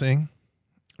 you sing,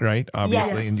 right?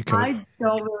 Obviously. Yes. And you come. I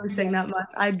don't really sing that much.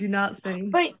 I do not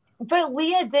sing. But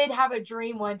Leah did have a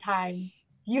dream one time.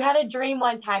 You had a dream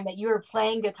one time that you were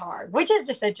playing guitar, which is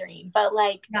just a dream. But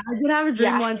like, yeah, I did have a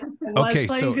dream once. Okay,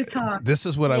 so guitar. this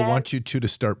is what I want you two to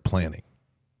start planning.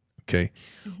 Okay,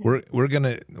 we've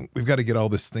got to get all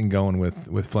this thing going with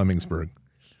Flemingsburg,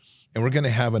 and we're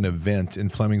gonna have an event in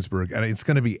Flemingsburg, and it's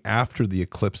gonna be after the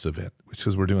Eclipse event, which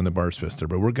is we're doing the Bars Fest there,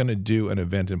 but we're gonna do an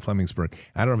event in Flemingsburg.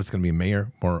 I don't know if it's gonna be May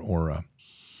or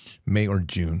May or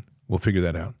June. We'll figure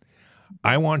that out.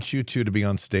 I want you two to be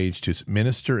on stage to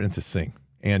minister and to sing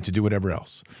and to do whatever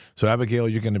else. So Abigail,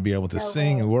 you're going to be able to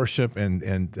sing and worship, and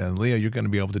Leah, you're going to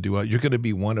be able to do. You're going to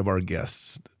be one of our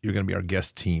guests. You're going to be our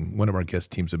guest team, one of our guest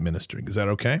teams of ministering. Is that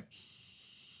okay?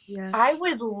 Yes. I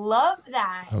would love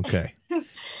that. Okay.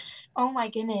 Oh my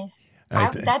goodness.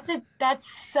 That's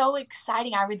so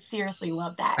exciting. I would seriously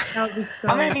love that. That would be so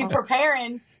I'm going to be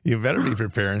preparing. You better be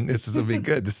preparing. This is going to be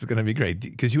good. This is going to be great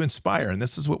because you inspire, and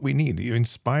this is what we need. You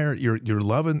inspire your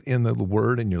love in the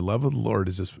Word, and your love of the Lord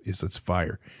is its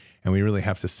fire, and we really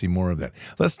have to see more of that.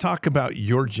 Let's talk about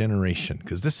your generation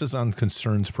because this is on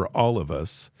concerns for all of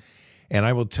us. And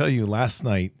I will tell you, last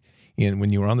night,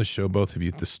 when you were on the show, both of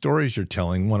you, the stories you're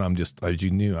telling. One, I'm just, as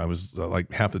you knew, I was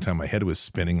like half the time my head was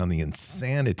spinning on the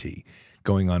insanity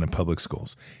going on in public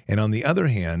schools, and on the other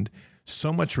hand,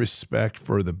 so much respect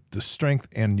for the strength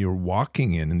and you're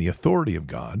walking in the authority of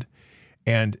God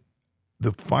and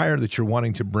the fire that you're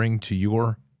wanting to bring to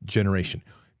your generation.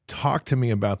 Talk to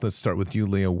me about, let's start with you,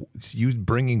 Leah, you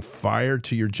bringing fire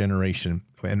to your generation,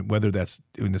 and whether this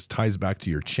ties back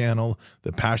to your channel,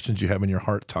 the passions you have in your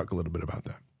heart. Talk a little bit about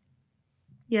that.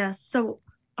 Yes. So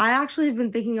I actually have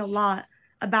been thinking a lot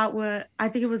about what I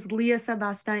think it was Leah said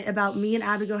last night about me and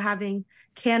Abigail having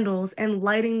candles and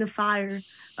lighting the fire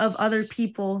of other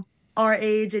people our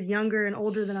age and younger and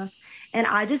older than us. And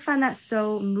I just find that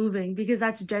so moving because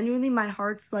that's genuinely my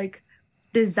heart's like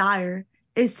desire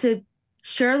is to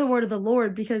share the word of the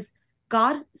Lord, because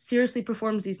God seriously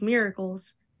performs these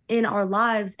miracles in our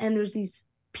lives. And there's these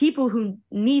people who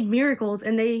need miracles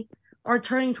and they are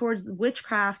turning towards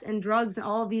witchcraft and drugs and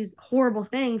all of these horrible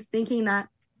things, thinking that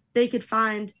they could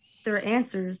find their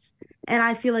answers. And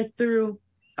I feel like through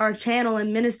our channel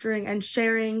and ministering and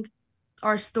sharing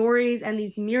our stories and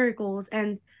these miracles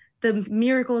and the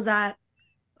miracles at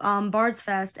Bard's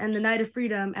Fest and the Night of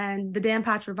Freedom and the Dan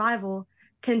Patch Revival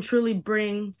can truly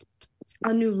bring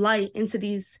a new light into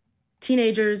these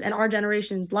teenagers and our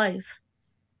generation's life.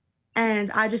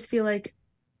 And I just feel like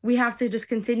we have to just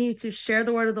continue to share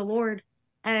the word of the Lord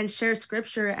and share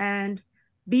scripture and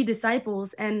be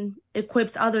disciples and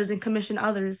equip others and commission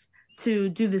others to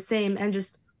do the same and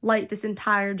just light this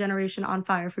entire generation on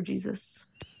fire for Jesus.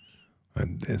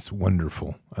 It's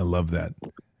wonderful. I love that.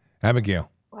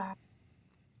 Abigail. Wow.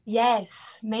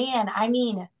 Yes, man. I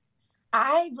mean,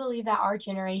 I believe that our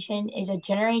generation is a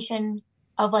generation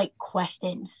of like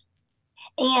questions.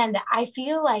 And I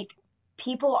feel like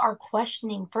people are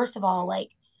questioning, first of all,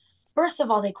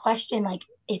 they question, like,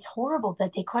 it's horrible,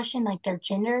 but they question like their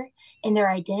gender and their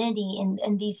identity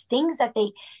and these things that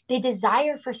they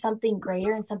desire for something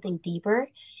greater and something deeper.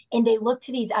 And they look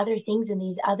to these other things and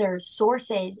these other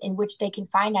sources in which they can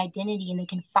find identity and they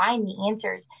can find the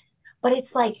answers. But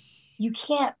it's like,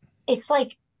 it's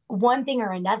like one thing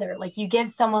or another. Like you give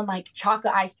someone like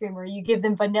chocolate ice cream or you give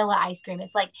them vanilla ice cream.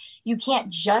 It's like, you can't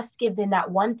just give them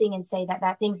that one thing and say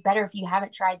that thing's better if you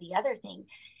haven't tried the other thing.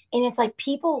 And it's like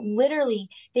people literally,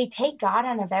 they take God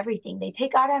out of everything. They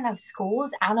take God out of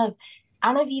schools, out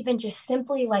of even just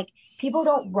simply like people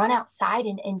don't run outside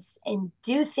and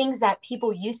do things that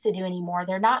people used to do anymore.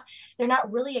 They're not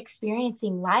really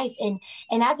experiencing life. And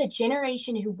as a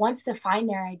generation who wants to find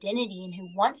their identity and who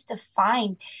wants to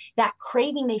find that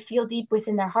craving they feel deep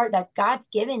within their heart that God's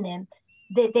given them,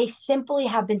 that they simply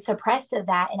have been suppressed of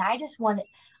that. And I just want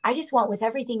with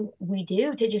everything we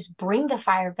do to just bring the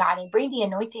fire of God and bring the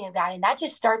anointing of God. And that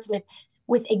just starts with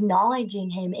with acknowledging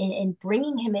him and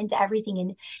bringing him into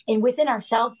everything, and within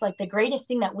ourselves. Like the greatest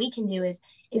thing that we can do is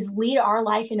lead our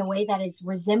life in a way that is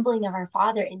resembling of our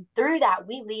Father, and through that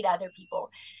we lead other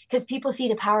people, because people see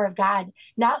the power of God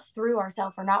not through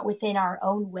ourselves or not within our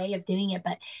own way of doing it,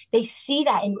 but they see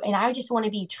that. And I just want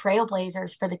to be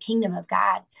trailblazers for the kingdom of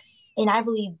God. And I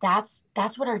believe that's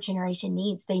what our generation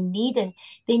needs. They need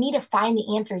to find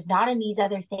the answers, not in these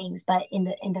other things, but in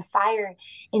the fire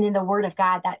and in the word of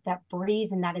God that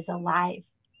breathes and that is alive.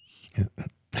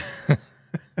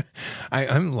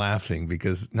 I'm laughing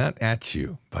because not at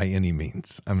you by any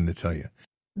means. I'm going to tell you,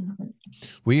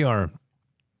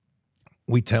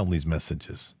 we tell these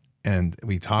messages and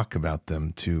we talk about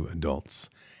them to adults,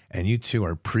 and you two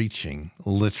are preaching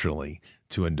literally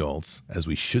to adults as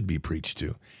we should be preached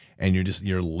to. And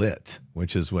you're lit,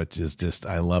 which is what is just,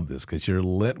 I love this, because you're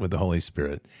lit with the Holy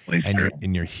Spirit.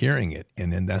 And you're hearing it.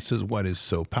 And then this is what is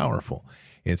so powerful.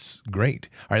 It's great.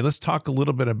 All right, let's talk a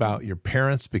little bit about your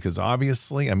parents, because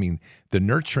obviously, I mean, the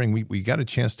nurturing, we got a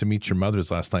chance to meet your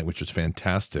mothers last night, which was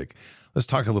fantastic. Let's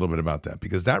talk a little bit about that,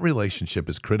 because that relationship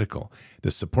is critical. The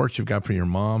support you've got from your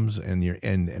moms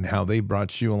and how they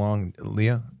brought you along.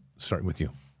 Leah, starting with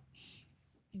you.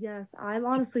 Yes, I'm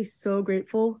honestly so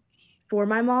grateful for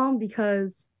my mom,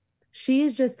 because she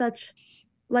is just such,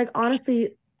 like,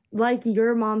 honestly, like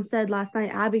your mom said last night,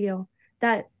 Abigail,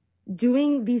 that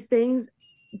doing these things,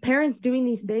 parents doing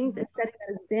these things and setting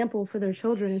an example for their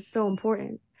children is so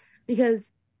important, because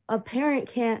a parent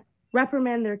can't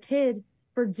reprimand their kid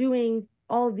for doing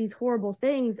all of these horrible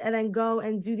things and then go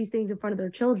and do these things in front of their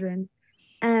children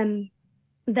and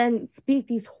then speak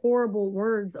these horrible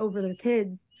words over their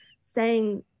kids,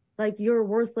 saying like, you're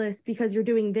worthless because you're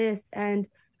doing this, and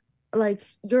like,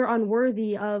 you're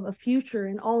unworthy of a future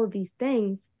and all of these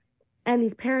things. And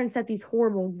these parents set these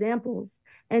horrible examples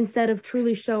instead of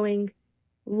truly showing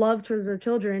love towards their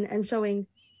children and showing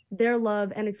their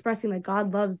love and expressing that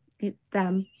God loves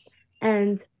them.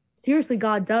 And seriously,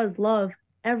 God does love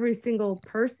every single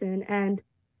person. And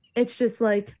it's just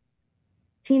like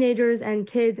teenagers and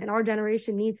kids in our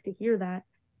generation needs to hear that.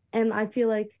 And I feel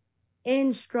like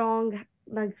in strong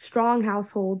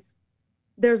households,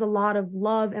 there's a lot of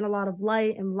love and a lot of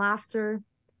light and laughter.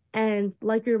 And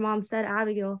like your mom said,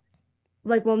 Abigail,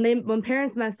 like when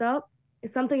parents mess up,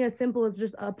 it's something as simple as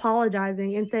just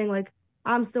apologizing and saying like,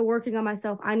 I'm still working on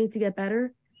myself, I need to get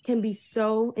better, can be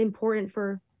so important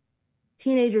for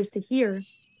teenagers to hear.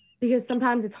 Because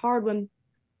sometimes it's hard when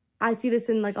I see this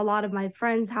in like a lot of my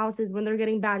friends' houses when they're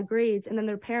getting bad grades and then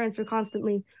their parents are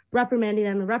constantly reprimanding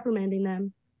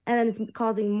them. And then it's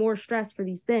causing more stress for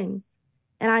these things.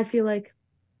 And I feel like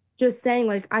just saying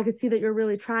like, I could see that you're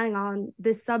really trying on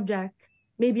this subject.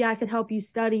 Maybe I could help you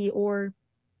study, or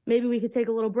maybe we could take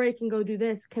a little break and go do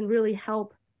this, can really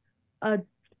help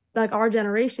like our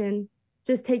generation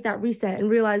just take that reset and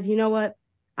realize, you know what,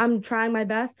 I'm trying my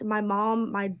best. My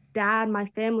mom, my dad, my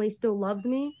family still loves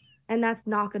me, and that's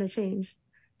not going to change.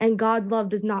 And God's love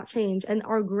does not change. And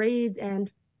our grades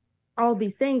and all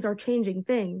these things are changing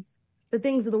things. The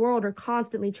things of the world are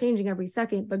constantly changing every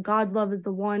second, but God's love is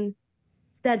the one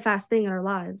steadfast thing in our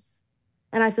lives.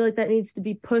 And I feel like that needs to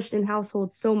be pushed in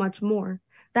households so much more,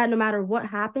 that no matter what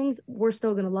happens, we're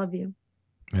still going to love you.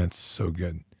 That's so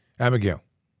good. Abigail.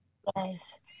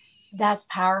 Yes, that's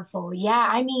powerful. Yeah,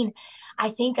 I mean,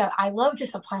 I think I love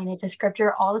just applying it to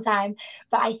scripture all the time,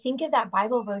 but I think of that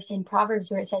Bible verse in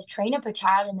Proverbs where it says, train up a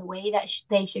child in the way that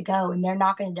they should go, and they're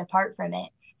not going to depart from it.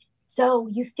 So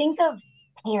you think of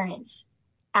parents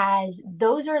as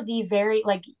those are the very,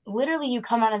 like, literally you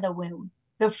come out of the womb.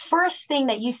 The first thing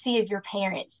that you see is your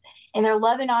parents, and they're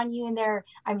loving on you, and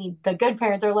the good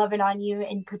parents are loving on you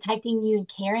and protecting you and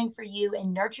caring for you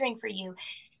and nurturing for you.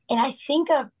 And I think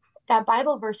of that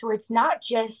Bible verse where it's not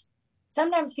just,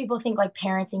 sometimes people think like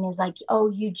parenting is like, oh,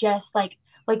 you just like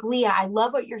Leah, I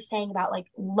love what you're saying about like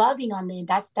loving on them.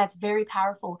 That's very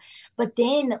powerful. But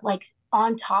then like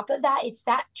on top of that, it's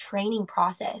that training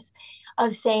process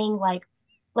of saying like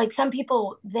some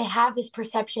people, they have this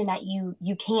perception that you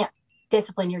can't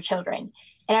discipline your children.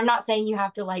 And I'm not saying you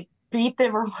have to like beat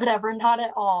them or whatever, not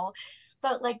at all.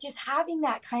 But like just having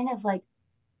that kind of like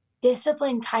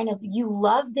discipline, kind of, you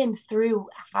love them through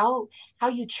how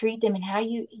you treat them and how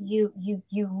you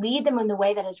lead them in the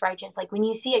way that is righteous. Like when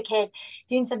you see a kid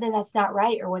doing something that's not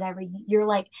right or whatever, you're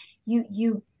like,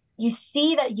 you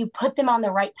see that you put them on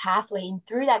the right pathway, and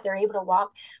through that they're able to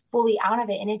walk fully out of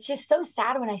it. And it's just so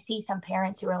sad when I see some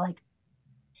parents who are like,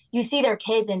 you see their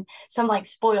kids and some like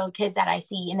spoiled kids that I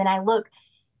see, and then I look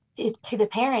to the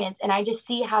parents and I just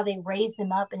see how they raise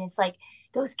them up, and it's like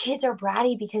those kids are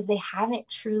bratty because they haven't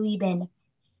truly been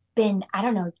I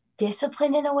don't know,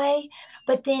 discipline in a way,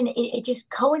 but then it just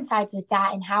coincides with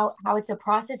that, and how it's a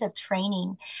process of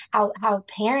training, how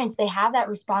parents, they have that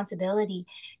responsibility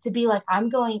to be like, I'm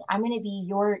going to be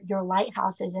your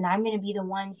lighthouses, and I'm going to be the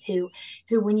ones who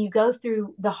when you go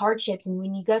through the hardships and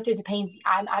when you go through the pains,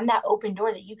 I'm that open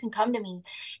door that you can come to me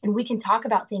and we can talk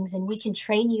about things and we can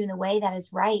train you in the way that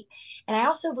is right. And I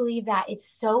also believe that it's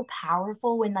so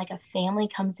powerful when like a family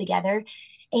comes together.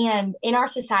 And in our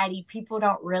society, people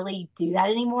don't really do that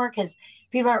anymore because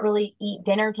people don't really eat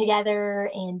dinner together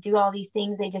and do all these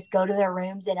things. They just go to their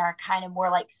rooms and are kind of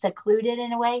more like secluded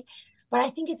in a way. But I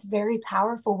think it's very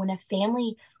powerful when a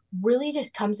family really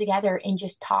just comes together and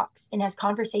just talks and has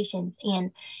conversations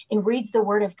and reads the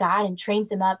word of God and trains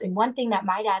them up. And one thing that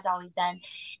my dad's always done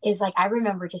is like, I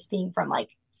remember just being from like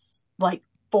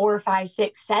 4, 5,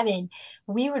 6, 7,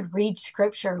 we would read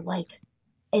scripture like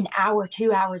an hour,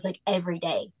 2 hours, like every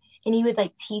day. And he would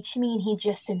like teach me and he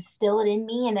just instill it in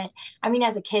me. And it, I mean,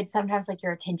 as a kid, sometimes like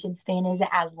your attention span isn't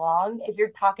as long if you're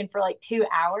talking for like 2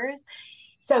 hours.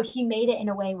 So he made it in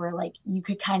a way where like you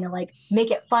could kind of like make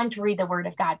it fun to read the word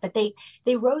of God. But they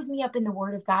rose me up in the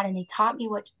word of God and they taught me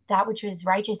what that which was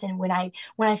righteous. And when I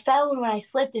fell and when I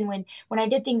slipped and when I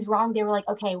did things wrong, they were like,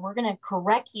 okay, we're gonna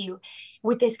correct you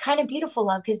with this kind of beautiful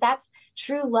love, because that's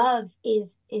true love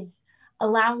is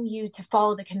allowing you to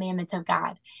follow the commandments of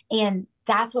God. And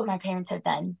that's what my parents have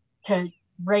done to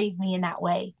raise me in that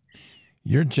way.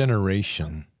 Your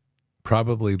generation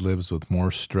probably lives with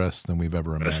more stress than we've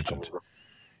ever imagined.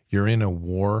 You're in a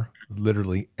war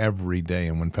literally every day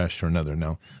in one fashion or another.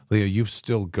 Now, Leah, you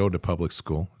still go to public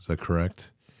school. Is that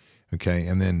correct? Okay.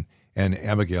 And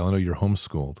Abigail, I know you're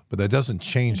homeschooled, but that doesn't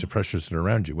change the pressures that are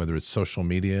around you, whether it's social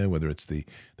media, whether it's the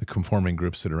conforming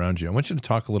groups that are around you. I want you to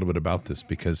talk a little bit about this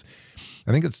because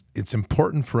I think it's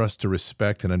important for us to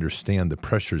respect and understand the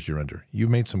pressures you're under. You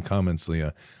made some comments,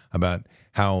 Leah, about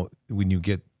how when you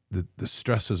get the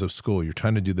stresses of school, you're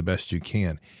trying to do the best you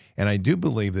can. And I do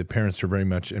believe that parents are very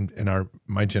much, in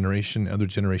my generation, other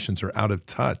generations are out of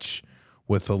touch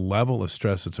with the level of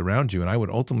stress that's around you. And I would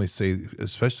ultimately say,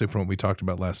 especially from what we talked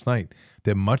about last night,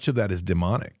 that much of that is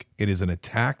demonic. It is an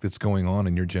attack that's going on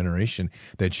in your generation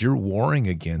that you're warring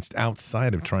against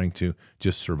outside of trying to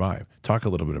just survive. Talk a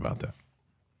little bit about that.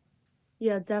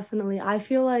 Yeah, definitely. I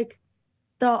feel like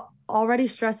the already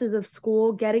stresses of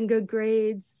school, getting good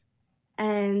grades,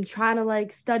 and trying to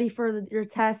like study for your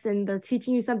tests, and they're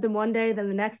teaching you something one day, then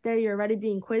the next day you're already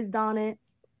being quizzed on it,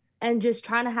 and just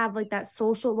trying to have like that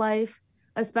social life,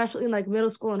 especially in like middle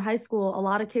school and high school. A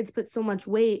lot of kids put so much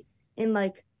weight in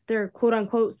like their quote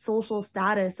unquote social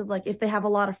status of like if they have a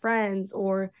lot of friends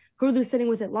or who they're sitting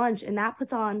with at lunch, and that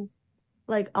puts on,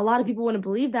 like, a lot of people wouldn't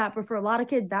believe that, but for a lot of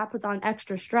kids that puts on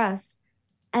extra stress.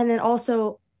 And then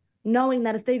also knowing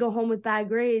that if they go home with bad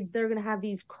grades, they're going to have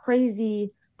these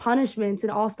crazy punishments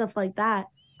and all stuff like that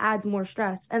adds more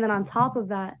stress. And then on top of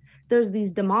that, there's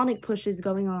these demonic pushes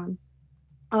going on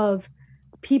of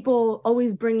people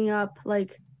always bringing up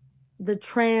like the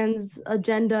trans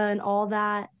agenda and all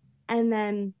that. And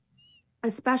then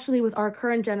especially with our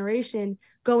current generation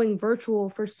going virtual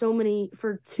for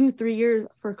 2-3 years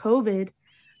for COVID,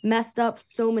 messed up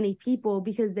so many people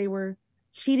because they were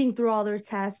cheating through all their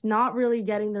tests, not really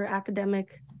getting their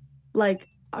academic like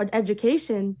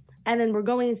education. And then we're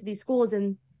going into these schools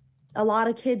and a lot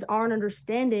of kids aren't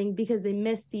understanding because they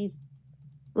missed these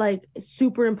like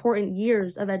super important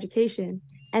years of education,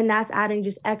 and that's adding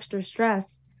just extra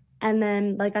stress. And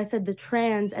then like I said, the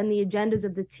trans and the agendas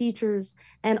of the teachers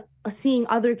and seeing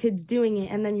other kids doing it,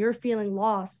 and then you're feeling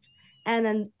lost. And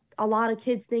then a lot of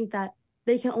kids think that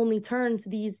they can only turn to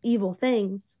these evil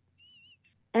things,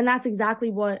 and that's exactly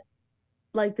what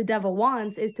like the devil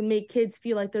wants, is to make kids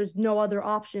feel like there's no other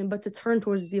option but to turn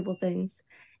towards these evil things.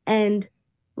 And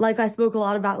like I spoke a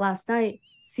lot about last night,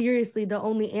 seriously, the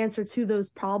only answer to those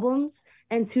problems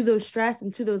and to those stress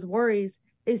and to those worries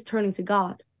is turning to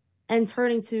God and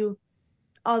turning to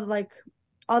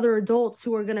other adults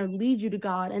who are going to lead you to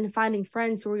God, and finding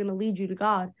friends who are going to lead you to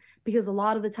God. Because a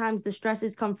lot of the times the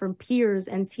stresses come from peers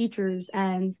and teachers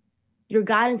and your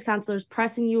guidance counselors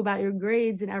pressing you about your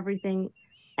grades and everything,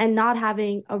 and not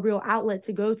having a real outlet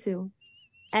to go to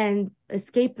and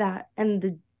escape that. And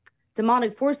the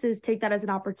demonic forces take that as an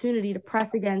opportunity to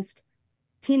press against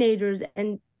teenagers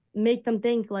and make them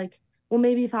think like, well,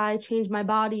 maybe if I change my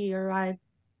body, or I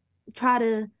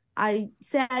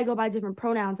say I go by different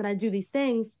pronouns and I do these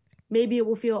things, maybe it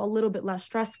will feel a little bit less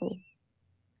stressful.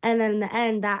 And then in the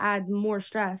end, that adds more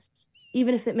stress,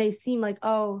 even if it may seem like,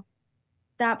 oh,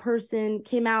 that person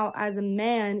came out as a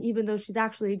man, even though she's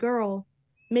actually a girl.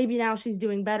 Maybe now she's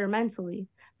doing better mentally.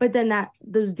 But then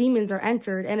those demons are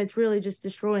entered, and it's really just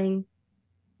destroying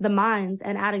the minds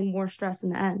and adding more stress in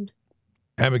the end.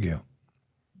 Abigail.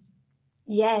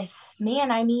 Yes,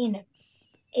 man. I mean,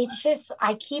 it's just,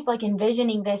 I keep like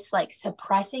envisioning this like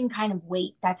suppressing kind of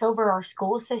weight that's over our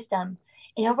school system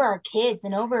and over our kids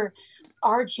and over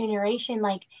our generation.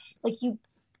 Like you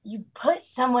put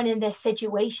someone in this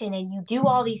situation and you do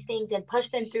all these things and push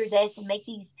them through this and make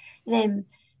them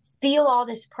feel all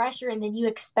this pressure, and then you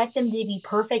expect them to be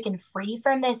perfect and free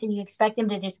from this, and you expect them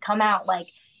to just come out like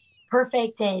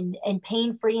perfect and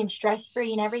pain free and stress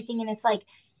free and everything. And it's like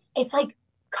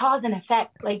cause and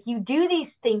effect. Like you do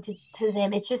these things to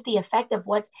them, it's just the effect of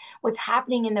what's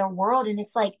happening in their world. And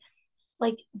it's like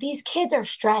these kids are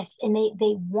stressed, and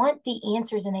they want the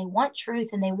answers, and they want truth,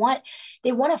 and they want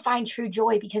to find true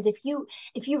joy. Because if you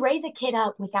raise a kid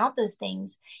up without those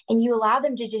things, and you allow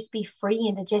them to just be free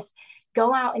and to just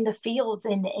go out in the fields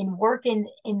and work in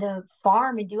the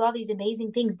farm and do all these amazing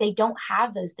things, they don't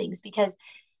have those things because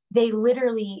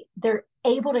they're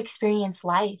able to experience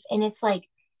life. And it's like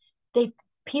they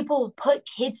people put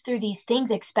kids through these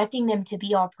things expecting them to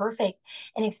be all perfect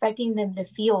and expecting them to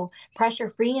feel pressure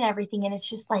free and everything. And it's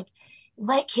just like,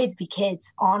 let kids be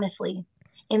kids, honestly,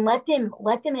 and let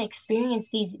them experience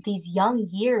these young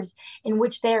years in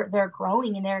which they're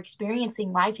growing and they're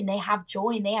experiencing life, and they have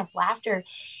joy and they have laughter.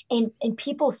 And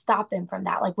people stop them from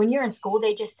that. Like when you're in school,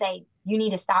 they just say you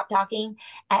need to stop talking.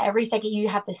 At every second you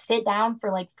have to sit down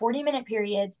for like 40-minute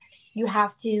periods. You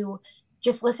have to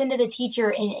just listen to the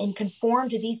teacher and conform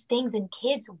to these things. And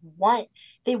kids want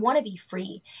to be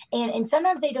free, and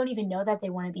sometimes they don't even know that they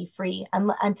want to be free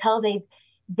until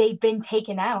they've been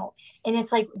taken out. And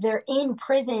it's like they're in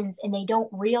prisons and they don't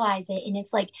realize it. And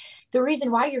it's like the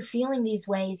reason why you're feeling these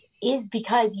ways is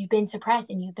because you've been suppressed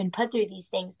and you've been put through these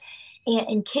things.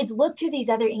 And kids look to these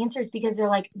other answers because they're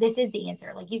like, this is the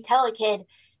answer. Like you tell a kid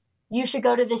you should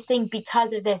go to this thing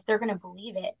because of this, they're going to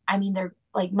believe it. I mean, they're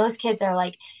like, most kids are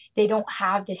like, they don't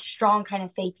have this strong kind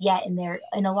of faith yet, and they're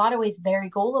in a lot of ways very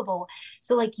gullible.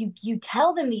 So like you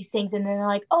tell them these things, and then they're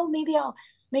like, oh, maybe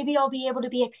I'll be able to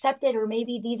be accepted, or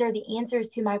maybe these are the answers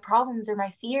to my problems or my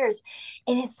fears.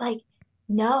 And it's like,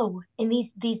 no. And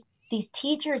these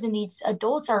teachers and these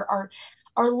adults are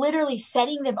literally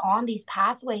setting them on these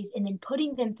pathways and then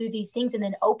putting them through these things and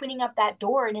then opening up that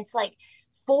door. And it's like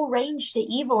full range to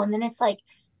evil. And then it's like,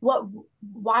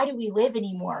 why do we live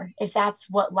anymore if that's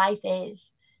what life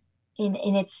is? And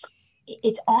it's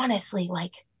honestly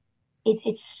like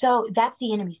it's so, that's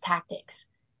the enemy's tactics.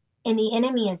 And the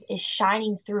enemy is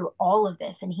shining through all of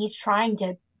this, and he's trying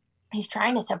to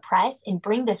suppress and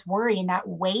bring this worry, and that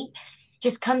weight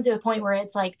just comes to a point where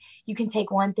it's like you can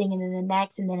take one thing and then the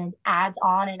next, and then it adds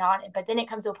on and on. But then it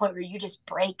comes to a point where you just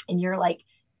break and you're like,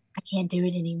 I can't do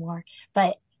it anymore.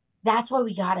 But that's why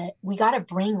we gotta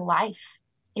bring life,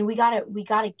 and we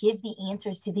gotta give the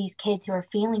answers to these kids who are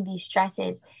feeling these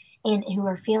stresses and who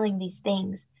are feeling these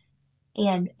things.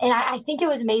 And I think it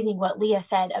was amazing what Leah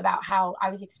said about how I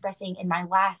was expressing in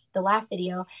the last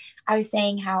video. I was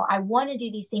saying how I want to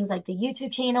do these things like the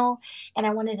YouTube channel, and I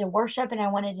wanted to worship, and I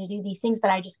wanted to do these things,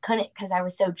 but I just couldn't because I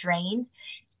was so drained.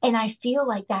 And I feel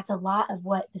like that's a lot of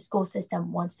what the school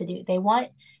system wants to do. They want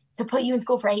to put you in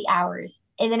school for 8 hours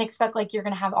and then expect like you're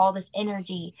going to have all this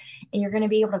energy and you're going to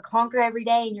be able to conquer every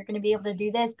day and you're going to be able to do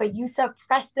this, but you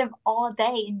suppress them all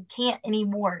day and can't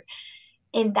anymore.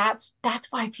 And that's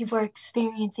why people are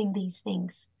experiencing these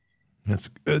things. That's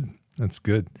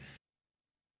good.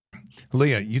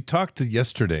 Leah, you talked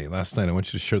last night. I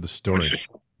want you to share the story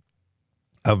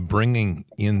of bringing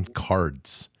in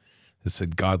cards that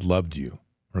said God loved you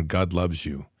or God loves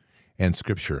you and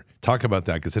scripture. Talk about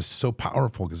that, because it's so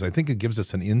powerful, because I think it gives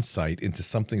us an insight into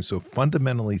something so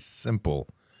fundamentally simple.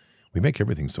 We make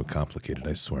everything so complicated,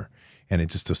 I swear. And it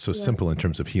just is so simple in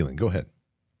terms of healing. Go ahead.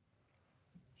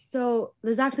 So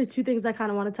there's actually two things I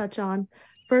kind of want to touch on.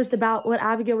 First, about what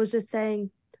Abigail was just saying.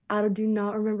 I do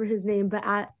not remember his name, but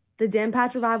at the Dan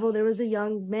Patch Revival, there was a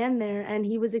young man there, and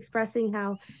he was expressing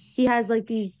how he has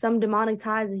like some demonic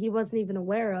ties that he wasn't even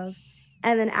aware of.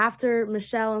 And then after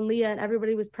Michelle and Leah and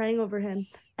everybody was praying over him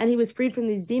and he was freed from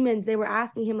these demons, they were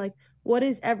asking him like, what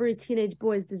is every teenage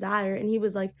boy's desire? And he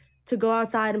was like, to go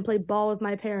outside and play ball with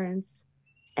my parents.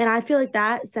 And I feel like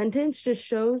that sentence just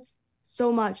shows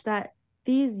so much that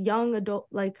these young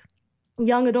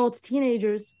adults,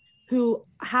 teenagers who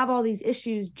have all these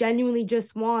issues genuinely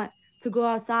just want to go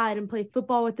outside and play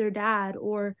football with their dad,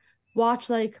 or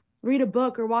read a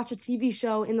book or watch a TV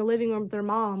show in the living room with their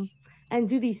mom, and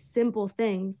do these simple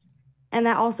things. And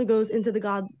that also goes into the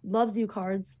God loves you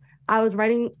cards. I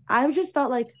just felt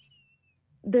like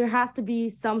there has to be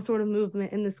some sort of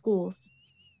movement in the schools.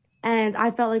 And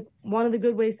I felt like one of the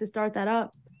good ways to start that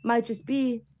up might just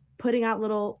be putting out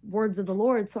little words of the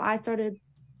Lord. So I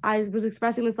was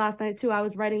expressing this last night too. I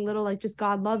was writing little, like, just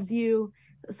God loves you,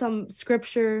 some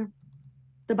scripture,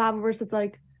 the Bible verse that's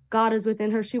like, God is within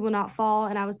her, she will not fall.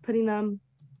 And I was putting them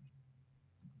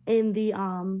in the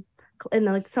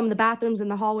like some of the bathrooms and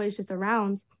the hallways just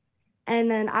around. And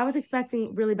then I was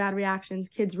expecting really bad reactions,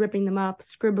 kids ripping them up,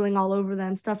 scribbling all over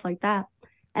them, stuff like that.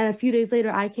 And a few days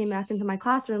later, I came back into my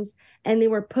classrooms and they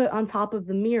were put on top of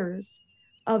the mirrors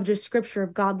of just scripture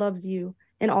of God loves you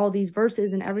and all these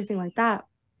verses and everything like that.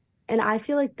 And I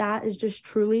feel like that is just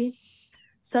truly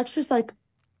such just like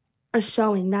a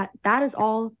showing that that is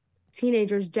all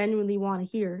teenagers genuinely want to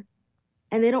hear.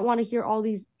 And they don't want to hear all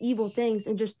these evil things.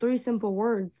 And just 3 simple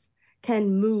words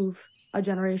can move a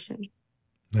generation.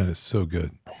 That is so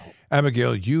good.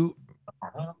 Abigail, you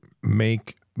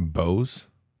make bows.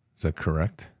 Is that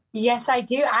correct? Yes, I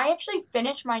do. I actually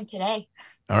finished mine today.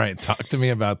 All right. Talk to me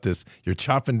about this. You're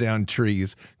chopping down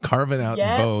trees, carving out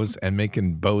bows, and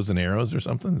making bows and arrows or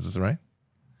something. Is this right?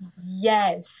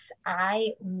 Yes. I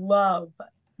love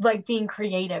like being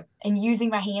creative and using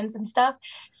my hands and stuff.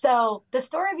 So the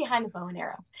story behind the bow and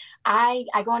arrow, I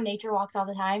go on nature walks all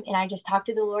the time, and I just talk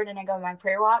to the Lord, and I go on my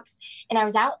prayer walks. And I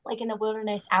was out like in the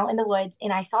wilderness, out in the woods,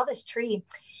 and I saw this tree,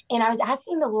 and I was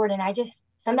asking the Lord, and I just,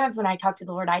 sometimes when I talk to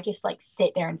the Lord, I just like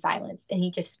sit there in silence and he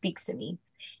just speaks to me.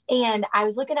 And I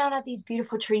was looking out at these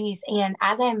beautiful trees. And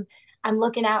as I'm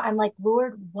looking out, I'm like,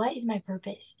 Lord, what is my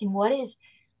purpose? And what is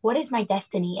my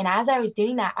destiny? And as I was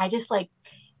doing that, I just like,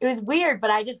 it was weird,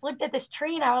 but I just looked at this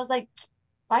tree and I was like,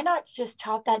 why not just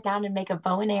chop that down and make a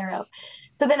bow and arrow?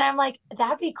 So then I'm like,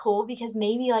 that'd be cool, because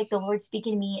maybe like the Lord's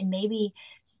speaking to me, and maybe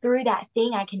through that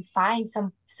thing I can find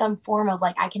some form of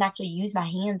like I can actually use my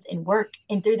hands and work.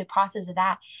 And through the process of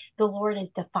that, the Lord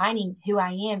is defining who I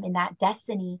am in that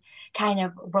destiny kind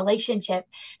of relationship.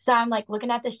 So I'm like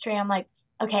looking at this tree, I'm like,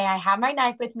 okay, I have my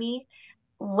knife with me.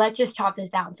 Let's just chop this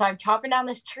down. So I'm chopping down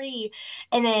this tree,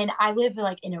 and then I live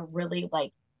like in a really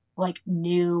like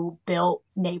new built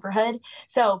neighborhood.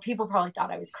 So people probably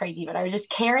thought I was crazy, but I was just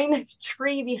carrying this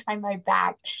tree behind my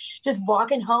back, just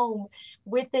walking home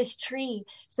with this tree.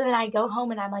 So then I go home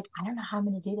and I'm like, I don't know how I'm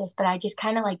going to do this, but I just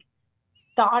kind of like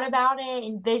thought about it,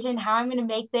 envisioned how I'm going to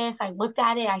make this. I looked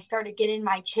at it, I started getting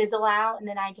my chisel out, and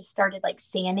then I just started like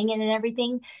sanding it and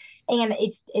everything. And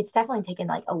it's definitely taken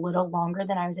like a little longer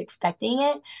than I was expecting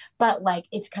it, but like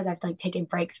it's because I've like taken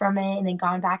breaks from it and then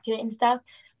gone back to it and stuff.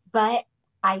 But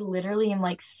I literally am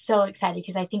like so excited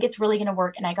because I think it's really going to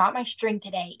work. And I got my string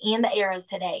today and the arrows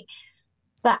today.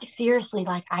 But seriously,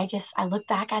 like I look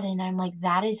back at it and I'm like,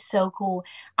 that is so cool.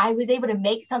 I was able to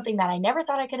make something that I never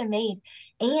thought I could have made,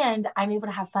 and I'm able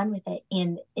to have fun with it.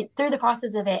 And through the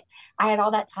process of it, I had all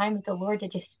that time with the Lord to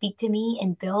just speak to me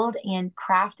and build and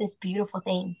craft this beautiful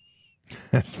thing.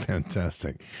 That's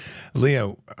fantastic.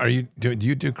 Leah, do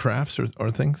you do crafts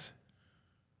or things?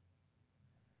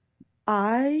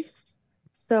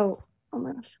 Oh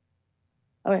my gosh.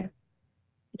 Okay.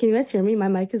 Can you guys hear me? My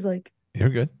mic is like. You're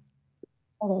good.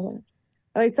 Oh,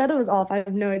 I said it was off. I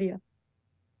have no idea.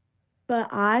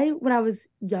 But when I was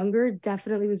younger,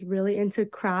 definitely was really into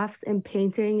crafts and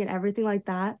painting and everything like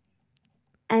that.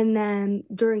 And then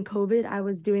during COVID, I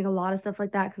was doing a lot of stuff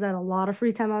like that because I had a lot of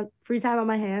free time on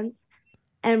my hands.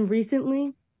 And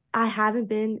recently, I haven't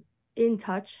been in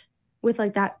touch with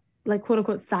like that, like quote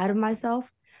unquote, side of myself.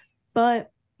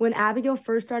 But when Abigail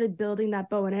first started building that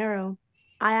bow and arrow,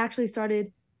 I actually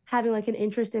started having like an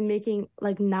interest in making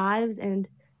like knives and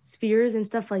spheres and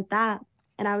stuff like that.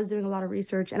 And I was doing a lot of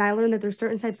research, and I learned that there's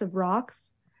certain types of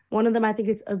rocks. One of them, I think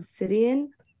it's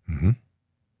obsidian. Mm-hmm.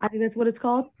 I think that's what it's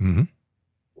called. Mm-hmm.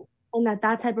 And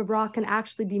that type of rock can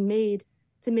actually be made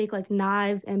to make like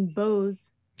knives and bows.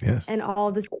 Yes. And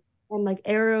all this, and like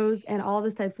arrows and all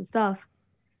this types of stuff.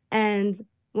 And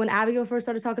when Abigail first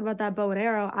started talking about that bow and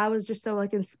arrow, I was just so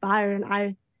like inspired, and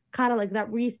I kind of like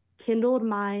that rekindled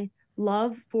my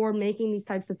love for making these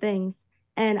types of things.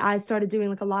 And I started doing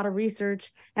like a lot of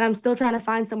research, and I'm still trying to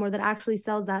find somewhere that actually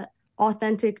sells that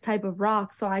authentic type of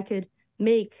rock so I could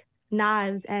make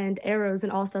knives and arrows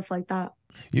and all stuff like that.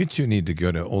 You two need to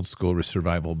go to Old School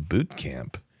Survival Boot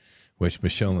Camp, which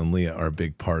Michelle and Leah are a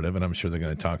big part of, and I'm sure they're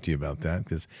going to talk to you about that,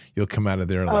 because you'll come out of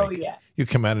there like you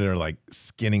come out of there like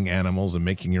skinning animals and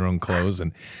making your own clothes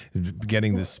and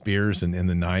getting the spears and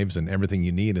the knives and everything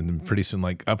you need, and then pretty soon,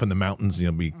 like up in the mountains,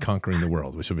 you'll be conquering the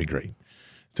world, which will be great.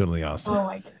 Totally awesome. Oh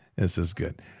my God. This is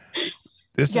good.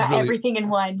 This is really everything in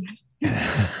one.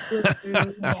 Yeah.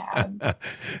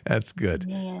 That's good.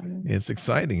 Man. It's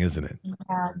exciting, isn't it?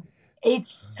 Yeah. It's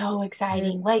so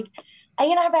exciting. Like,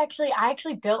 and I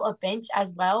actually built a bench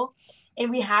as well. and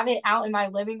we have it out in my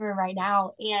living room right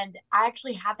now. And I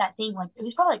actually had that thing, like, it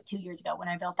was probably like 2 years ago when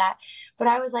I built that. But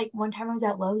I was like, one time I was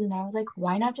at Lowe's and I was like,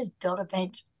 why not just build a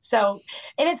bench? So,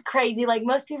 and it's crazy. Like,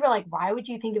 most people are like, why would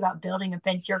you think about building a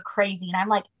bench? You're crazy. And I'm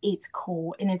like, it's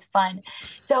cool and it's fun.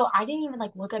 So I didn't even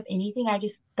like look up anything. I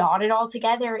just thought it all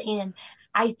together. And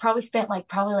I probably spent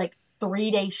like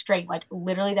 3 days straight. Like,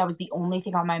 literally, that was the only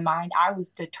thing on my mind. I was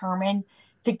determined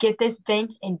to get this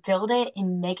bench and build it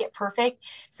and make it perfect.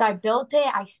 So I built it,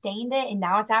 I stained it, and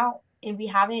now it's out. And we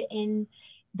have it in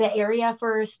the area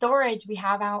for storage we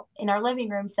have out in our living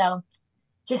room. So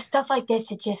just stuff like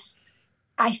this,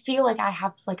 I feel like I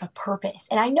have like a purpose.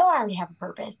 And I know I already have a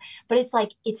purpose, but it's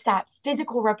like, it's that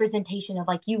physical representation of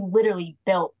like, you literally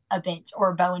built a bench or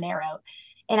a bow and arrow.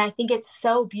 And I think it's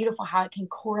so beautiful how it can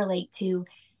correlate to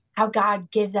how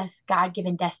God gives us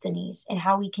God-given destinies and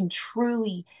how we can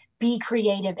truly be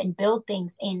creative and build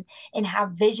things and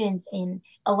have visions and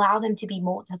allow them to be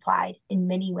multiplied in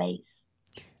many ways.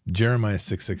 Jeremiah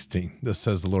 6:16. This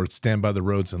says the Lord, stand by the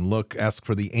roads and look, ask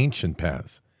for the ancient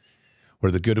paths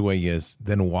where the good way is,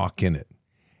 then walk in it,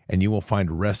 and you will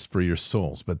find rest for your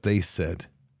souls. But they said,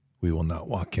 we will not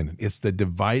walk in it. It's the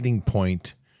dividing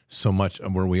point so much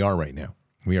of where we are right now.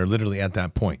 We are literally at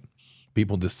that point.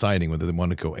 People deciding whether they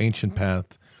want to go ancient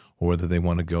path or whether they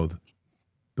want to go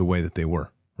the way that they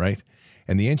were, right?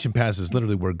 And the ancient path is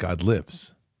literally where God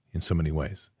lives in so many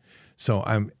ways. So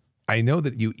I know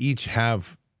that you each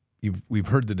have, we've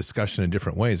heard the discussion in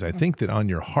different ways. I think that on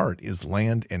your heart is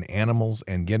land and animals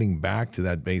and getting back to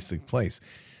that basic place.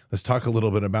 Let's talk a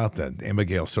little bit about that.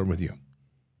 Abigail, start with you.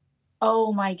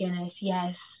 Oh my goodness,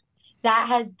 yes. That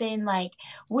has been like,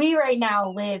 we right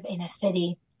now live in a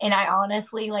city. And I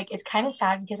honestly, like, it's kind of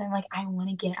sad because I'm like, I want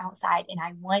to get outside and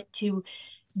I want to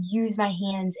use my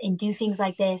hands and do things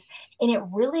like this. And it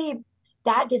really,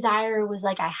 that desire was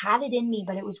like, I had it in me,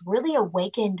 but it was really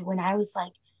awakened when I was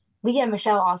like, Leah and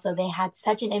Michelle also, they had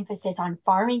such an emphasis on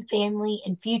farming, family,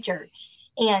 and future.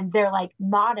 And their like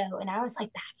motto. And I was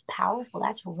like, that's powerful.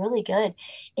 That's really good.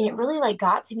 And it really like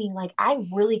got to me, like, I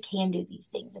really can do these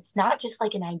things. It's not just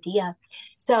like an idea.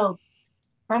 So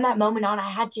from that moment on, I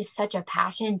had just such a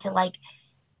passion to like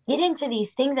get into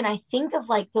these things. And I think of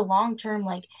like the long term,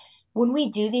 like when we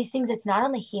do these things, it's not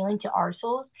only healing to our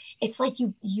souls, it's like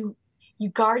you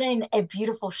garden a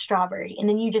beautiful strawberry and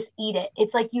then you just eat it.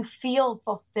 It's like you feel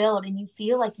fulfilled and you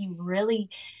feel like you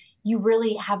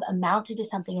really have amounted to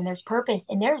something and there's purpose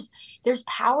and there's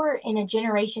power in a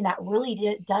generation that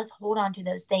really does hold on to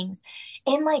those things.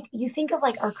 And like you think of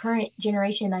like our current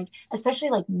generation, like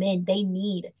especially like men, they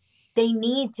need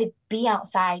to be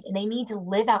outside and they need to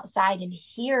live outside and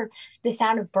hear the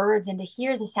sound of birds and to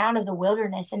hear the sound of the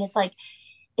wilderness. And it's like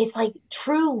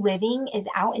true living is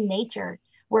out in nature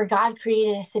where God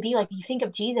created us to be. Like you think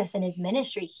of Jesus and his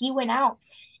ministry, he went out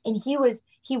and he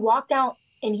walked out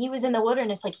and he was in the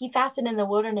wilderness. Like he fasted in the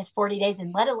wilderness 40 days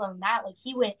and let alone that, like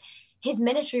his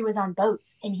ministry was on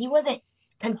boats and he wasn't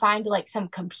confined to like some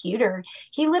computer.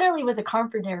 He literally was a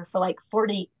carpenter for like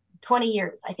 20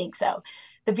 years, I think so.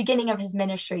 The beginning of his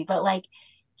ministry. But like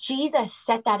Jesus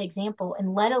set that example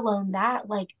and let alone that,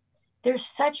 like there's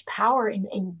such power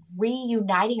in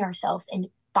reuniting ourselves and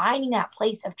finding that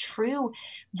place of true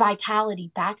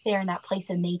vitality back there in that place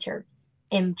of nature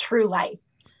in true life.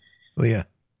 Leah.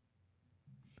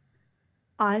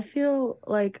 I feel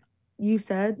like you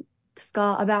said,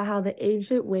 Scott, about how the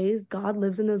ancient ways, God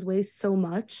lives in those ways so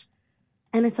much.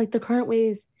 And it's like the current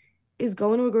ways is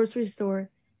going to a grocery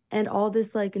store and all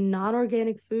this like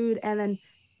non-organic food. And then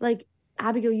like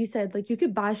Abigail, you said like you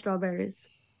could buy strawberries.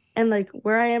 And like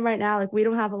where I am right now, like we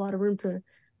don't have a lot of room to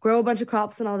grow a bunch of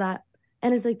crops and all that.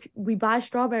 And it's like we buy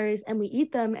strawberries and we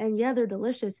eat them and yeah, they're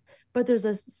delicious, but there's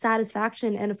a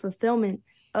satisfaction and a fulfillment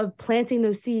of planting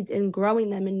those seeds and growing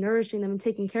them and nourishing them and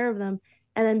taking care of them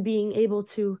and then being able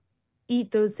to eat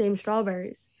those same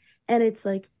strawberries. And it's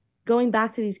like going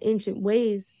back to these ancient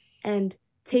ways and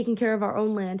taking care of our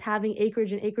own land, having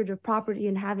acreage and acreage of property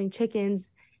and having chickens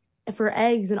for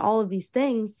eggs and all of these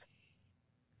things.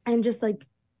 And just like,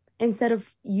 instead of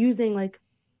using like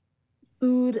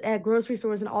food at grocery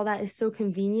stores and all that is so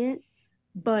convenient,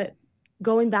 but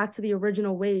going back to the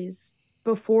original ways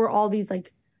before all these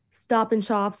like Stop and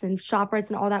Shops and ShopRites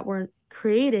and all that were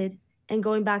created and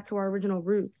going back to our original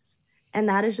roots. And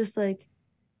that is just like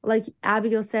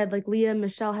Abigail said, like Leah and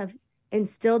Michelle have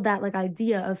instilled that like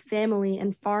idea of family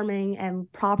and farming and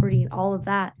property and all of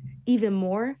that even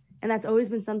more. And that's always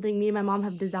been something me and my mom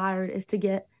have desired, is to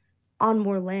get on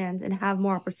more land and have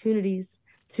more opportunities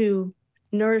to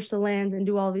nourish the lands and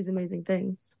do all these amazing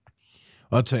things.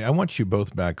 I'll tell you, I want you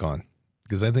both back on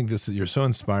because I think you're so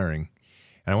inspiring.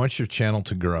 And I want your channel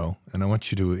to grow, and I want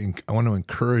to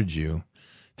encourage you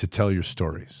to tell your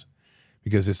stories,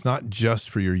 because it's not just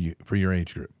for your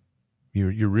age group.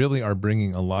 You really are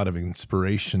bringing a lot of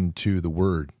inspiration to the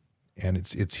word, and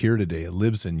it's here today. It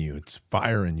lives in you. It's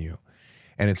fire in you,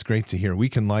 and it's great to hear. We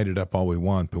can light it up all we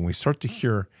want, but when we start to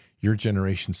hear your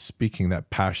generation speaking that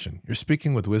passion, you're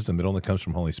speaking with wisdom that only comes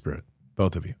from Holy Spirit,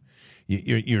 both of you.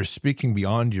 You're speaking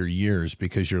beyond your years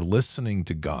because you're listening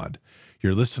to God.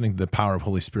 You're listening to the power of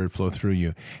Holy Spirit flow through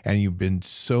you, and you've been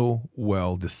so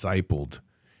well discipled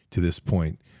to this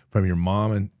point from your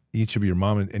mom, and each of your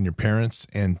mom and your parents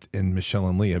and Michelle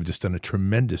and Lee have just done a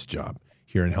tremendous job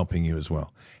here in helping you as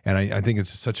well. And I think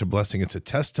it's such a blessing. It's a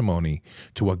testimony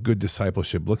to what good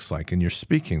discipleship looks like, and you're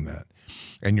speaking that.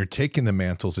 And you're taking the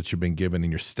mantles that you've been given,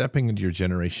 and you're stepping into your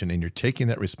generation, and you're taking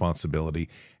that responsibility,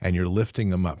 and you're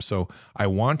lifting them up. So I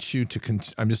want you to,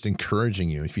 I'm just encouraging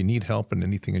you. If you need help in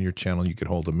anything on your channel, you get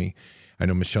hold of me. I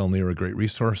know Michelle and Lee are a great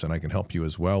resource, and I can help you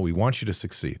as well. We want you to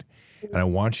succeed, and I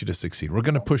want you to succeed. We're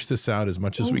going to push this out as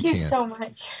much as we can. Thank you so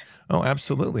much. Oh,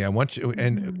 absolutely. I want you,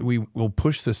 and we will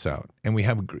push this out, and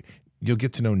you'll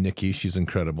get to know Nikki. She's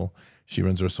incredible. She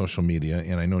runs our social media,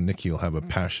 and I know Nikki will have a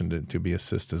passion to be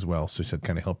assist as well, so she'll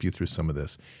kind of help you through some of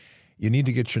this. You need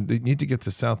to get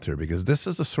this out there, because this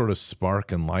is a sort of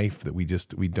spark in life that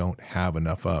we don't have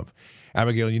enough of.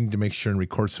 Abigail, you need to make sure and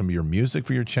record some of your music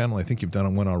for your channel. I think you've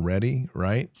done one already,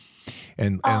 right?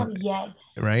 And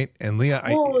yes, right. And Leah, I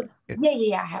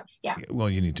have. Yeah. Well,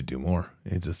 you need to do more.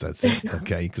 It's just that's it,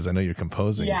 okay? Because I know you're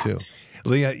composing too.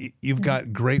 Leah, you've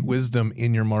got great wisdom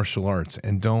in your martial arts,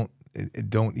 and don't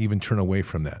even turn away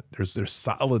from that. There's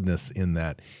solidness in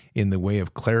that, in the way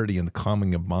of clarity and the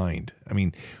calming of mind. I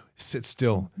mean, sit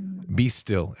still, be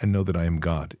still, and know that I am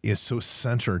God is so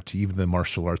centered to even the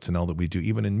martial arts and all that we do,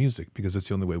 even in music, because it's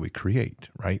the only way we create,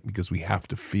 right? Because we have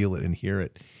to feel it and hear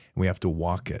it, and we have to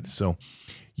walk it. So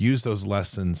use those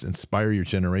lessons, inspire your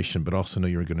generation, but also know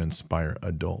you're going to inspire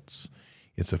adults.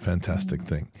 It's a fantastic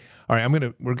thing. All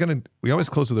right, we always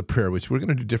close with a prayer, which we're going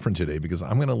to do different today, because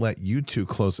I'm going to let you two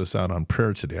close us out on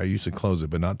prayer today. I usually close it,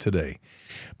 but not today.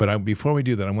 But before we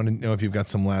do that, I want to know if you've got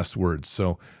some last words.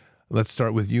 So let's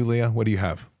start with you, Leah. What do you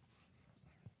have?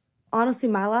 Honestly,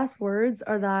 my last words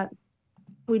are that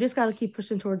we just got to keep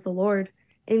pushing towards the Lord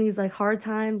in these hard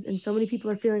times. And so many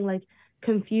people are feeling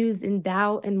confused and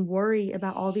doubt and worry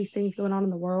about all these things going on in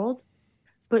the world.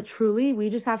 But truly, we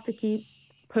just have to keep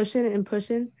pushing and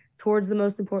pushing towards the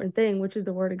most important thing, which is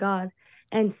the Word of God,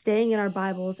 and staying in our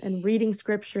Bibles and reading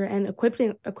Scripture and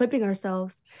equipping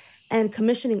ourselves and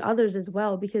commissioning others as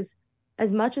well. Because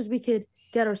as much as we could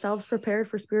get ourselves prepared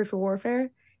for spiritual warfare,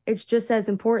 it's just as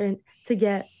important to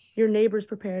get your neighbors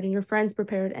prepared and your friends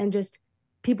prepared and just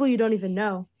people you don't even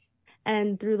know.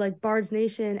 And through Bard's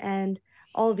Nation and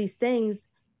all of these things,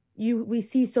 we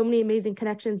see so many amazing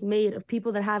connections made of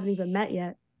people that haven't even met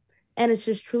yet. And it's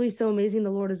just truly so amazing the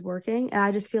Lord is working. And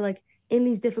I just feel in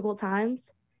these difficult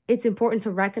times, it's important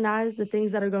to recognize the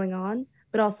things that are going on,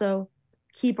 but also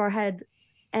keep our head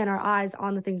and our eyes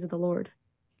on the things of the Lord.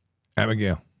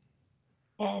 Abigail.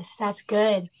 Yes, that's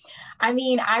good. I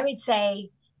mean, I would say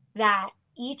that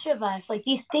each of us,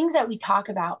 these things that we talk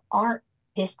about aren't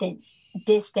distant,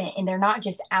 and they're not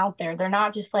just out there. They're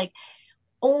not just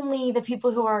only the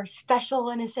people who are special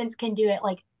in a sense can do it.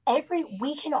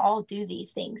 We can all do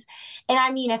these things. And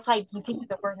I mean, it's you think of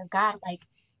the Word of God,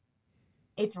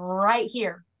 it's right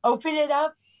here. Open it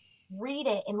up, read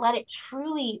it, and let it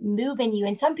truly move in you.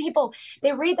 And some people,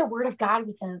 they read the Word of God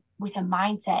with a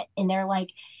mindset, and they're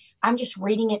I'm just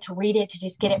reading it to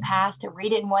just get it passed, to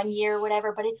read it in 1 year or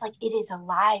whatever. But it's it is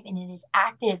alive and it is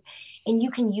active, and you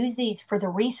can use these for the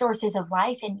resources of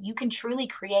life, and you can truly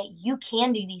create. You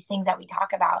can do these things that we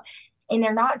talk about, and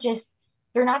they're not just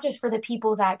for the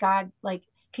people that God,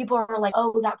 people are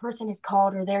oh, that person is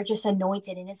called, or they're just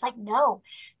anointed. And it's no,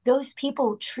 those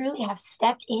people truly have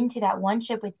stepped into that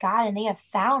oneship with God, and they have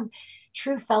found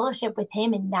true fellowship with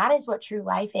Him. And that is what true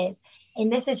life is.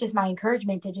 And this is just my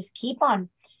encouragement to just keep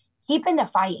in the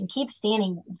fight and keep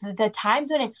standing. The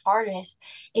times when it's hardest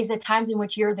is the times in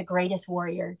which you're the greatest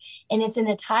warrior. And it's in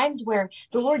the times where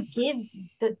the Lord gives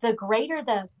the greater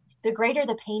the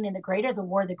pain and the greater the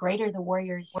war, the greater the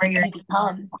warriors we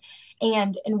become.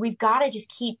 And we've got to just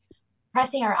keep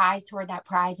pressing our eyes toward that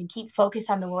prize and keep focused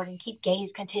on the Lord and keep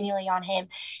gaze continually on Him.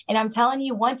 And I'm telling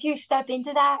you, once you step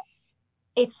into that,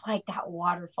 it's like that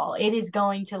waterfall. It is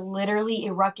going to literally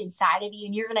erupt inside of you,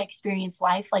 and you're going to experience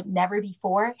life like never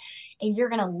before. And you're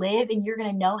going to live, and you're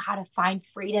going to know how to find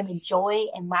freedom and joy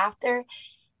and laughter.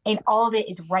 And all of it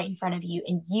is right in front of you,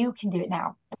 and you can do it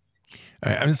now.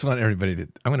 I just want everybody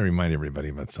I want to remind everybody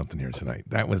about something here tonight.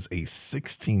 That was a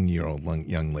 16-year-old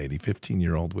young lady,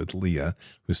 15-year-old with Leah,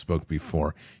 who spoke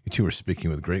before. You two are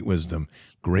speaking with great wisdom,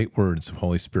 great words of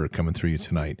Holy Spirit coming through you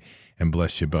tonight, and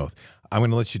bless you both. I'm going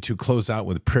to let you two close out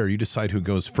with prayer. You decide who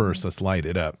goes first. Let's light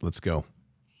it up. Let's go.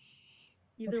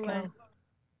 Either way.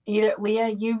 Either Leah,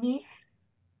 you, me?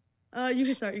 You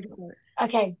can start.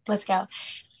 Okay, let's go.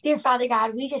 Dear Father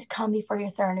God, we just come before your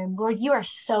throne room. Lord, you are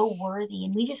so worthy,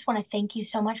 and we just want to thank you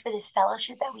so much for this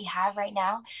fellowship that we have right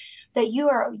now, that you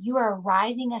are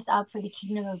rising us up for the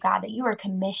kingdom of God, that you are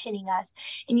commissioning us,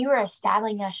 and you are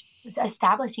establishing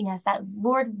us that,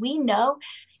 Lord, we know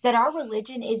that our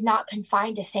religion is not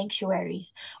confined to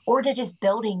sanctuaries or to just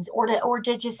buildings or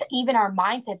to just even our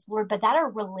mindsets, Lord, but that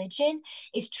our religion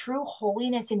is true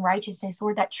holiness and righteousness,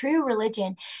 Lord, that true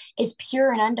religion is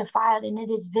pure and undefiled, and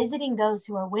it is visiting those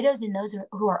who are widows and those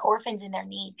who are orphans in their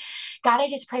need. God, I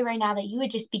just pray right now that you would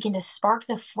just begin to spark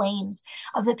the flames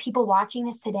of the people watching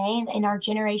this today and in our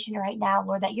generation right now,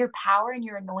 Lord, that your power and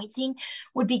your anointing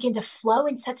would begin to flow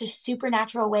in such a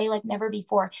supernatural way like never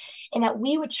before, and that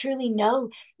we would truly know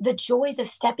the joys of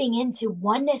stepping into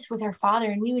oneness with our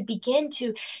Father, and we would begin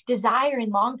to desire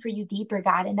and long for you deeper,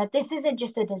 God, and that this isn't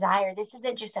just a desire, this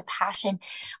isn't just a passion,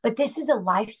 but this is a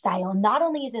lifestyle. Not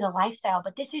only is it a lifestyle,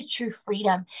 but this is true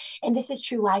freedom, and this is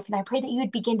true life. And I pray that you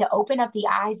would begin to open up the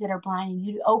eyes that are blind, and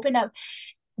you'd open up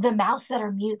the mouths that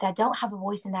are mute, that don't have a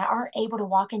voice and that aren't able to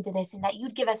walk into this, and that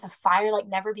you'd give us a fire like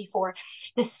never before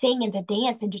to sing and to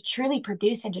dance and to truly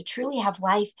produce and to truly have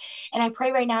life. And I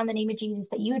pray right now in the name of Jesus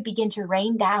that you would begin to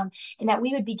rain down and that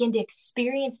we would begin to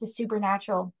experience the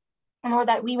supernatural. And Lord,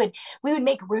 that we would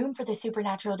make room for the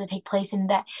supernatural to take place, and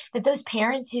that those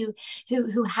parents who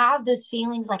have those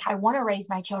feelings like, I want to raise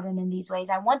my children in these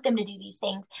ways, I want them to do these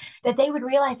things, that they would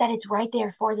realize that it's right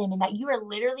there for them, and that you are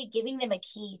literally giving them a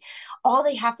key. All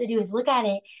they have to do is look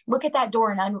at that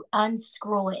door and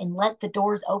unscroll it and let the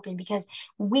doors open, because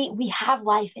we have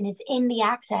life and it's in the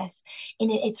access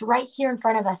and it's right here in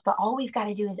front of us. But all we've got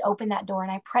to do is open that door.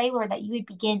 And I pray, Lord, that you would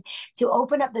begin to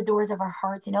open up the doors of our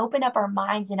hearts and open up our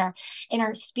minds and our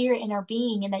spirit and our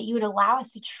being, and that you would allow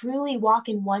us to truly walk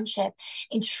in oneship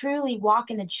and truly walk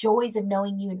in the joys of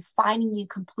knowing you and finding you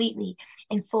completely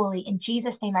and fully. In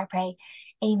Jesus' name I pray.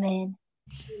 Amen.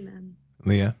 Amen.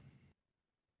 Leah?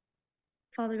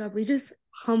 Father God, we just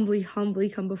humbly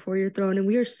come before your throne, and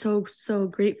we are so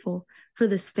grateful for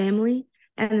this family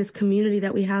and this community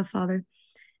that we have, Father.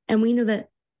 And we know that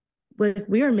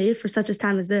we are made for such a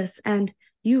time as this, and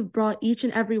you've brought each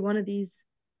and every one of these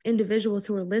individuals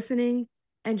who are listening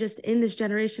and just in this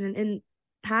generation and in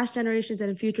past generations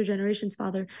and in future generations,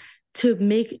 Father, to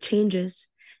make changes.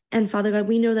 And Father God,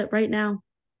 we know that right now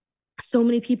so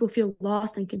many people feel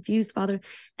lost and confused, Father,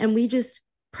 and we just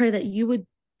pray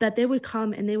that they would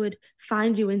come and they would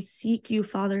find you and seek you,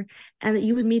 Father, and that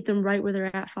you would meet them right where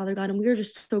they're at, Father God. And we are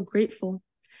just so grateful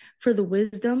for the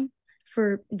wisdom,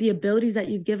 for the abilities that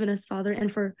you've given us, Father,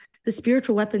 and for the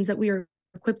spiritual weapons that we are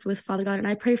equipped with, Father God. And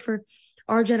I pray for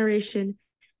our generation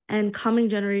and coming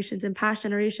generations and past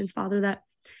generations, Father, that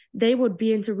they would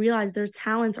begin to realize their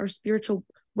talents are spiritual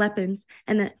weapons,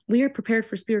 and that we are prepared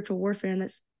for spiritual warfare. And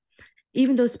that's,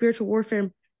 even though spiritual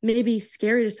warfare may be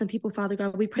scary to some people, Father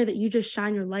God, we pray that you just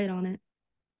shine your light on it,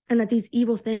 and that these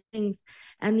evil things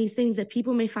and these things that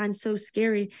people may find so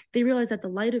scary, they realize that the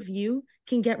light of you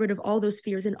can get rid of all those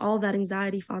fears and all that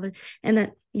anxiety, Father, and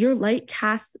that your light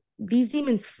casts these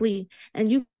demons flee,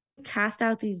 and you cast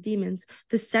out these demons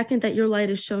the second that your light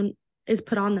is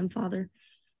put on them, Father.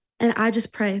 And I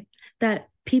just pray that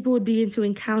people would begin to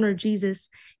encounter Jesus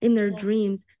in their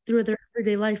dreams through their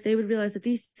everyday life. They would realize that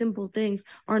these simple things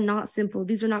are not simple.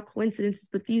 These are not coincidences,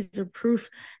 but these are proof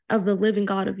of the living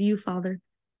God, of you, Father.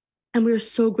 And we are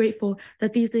so grateful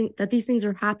that these things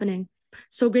are happening.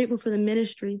 So grateful for the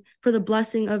ministry, for the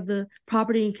blessing of the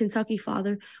property in Kentucky,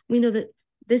 Father. We know that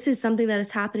this is something that is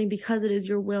happening because it is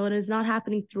your will, and it is not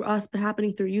happening through us, but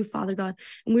happening through you, Father God.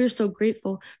 And we are so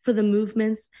grateful for the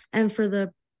movements and for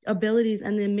the abilities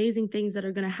and the amazing things that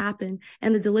are going to happen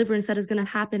and the deliverance that is going to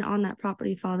happen on that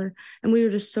property, Father. And we are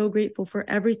just so grateful for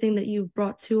everything that you've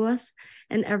brought to us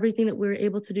and everything that we're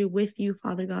able to do with you,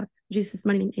 Father God. In Jesus'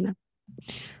 mighty name, amen.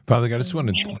 Father God, I just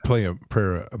want to play a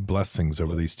prayer of blessings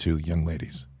over these two young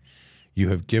ladies. You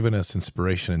have given us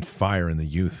inspiration and fire in the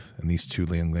youth, and these two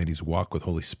young ladies walk with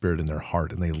Holy Spirit in their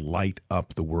heart, and they light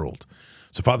up the world.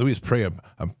 So, Father, we just pray a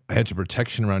hedge of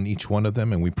protection around each one of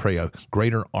them, and we pray a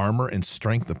greater armor and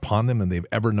strength upon them than they've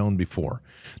ever known before.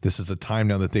 This is a time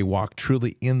now that they walk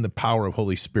truly in the power of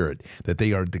Holy Spirit, that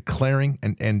they are declaring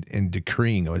and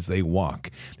decreeing as they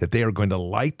walk, that they are going to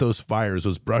light those fires,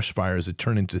 those brush fires that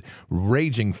turn into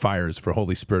raging fires for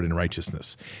Holy Spirit and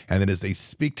righteousness. And that as they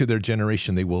speak to their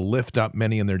generation, they will lift up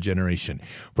many in their generation.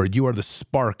 For you are the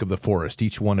spark of the forest,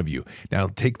 each one of you. Now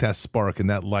take that spark and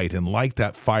that light and light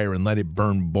that fire and let it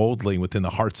burn boldly within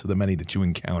the hearts of the many that you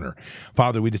encounter.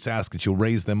 Father, we just ask that you'll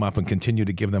raise them up and continue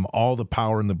to give them all the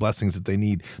power and the blessings that they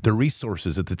need, the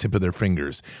resources at the tip of their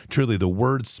fingers. Truly, the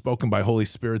words spoken by Holy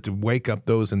Spirit to wake up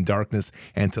those in darkness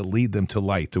and to lead them to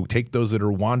light, to take those that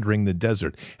are wandering the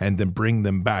desert and then bring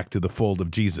them back to the fold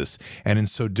of Jesus. And in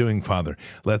so doing, Father,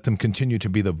 let them continue to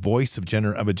be the voice of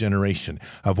a generation,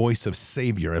 a voice of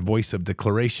Savior, a voice of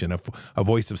declaration, a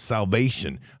voice of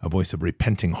salvation, a voice of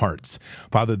repenting hearts.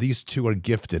 Father, these two are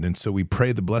gifted, and so we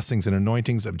pray the blessings and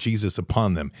anointings of Jesus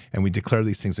upon them, and we declare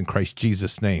these things in Christ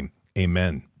Jesus' name.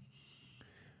 Amen.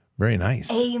 Very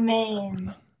nice.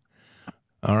 Amen.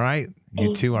 All right.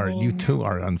 You two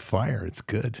are on fire. It's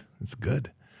good. It's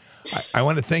good. I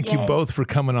want to thank you both for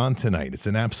coming on tonight. It's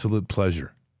an absolute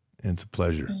pleasure. It's a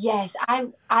pleasure. Yes,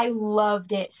 I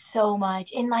loved it so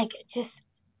much. And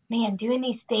man, doing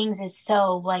these things is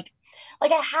so I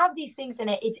have these things and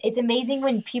it's amazing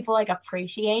when people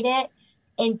appreciate it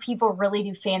and people really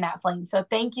do fan that flame. So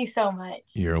thank you so much.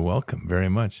 You're welcome very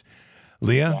much.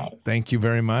 Leah, Thank you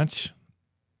very much.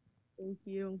 Thank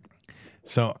you.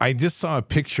 So I just saw a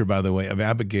picture, by the way, of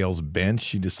Abigail's bench.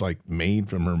 She just made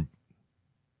from her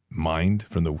mind,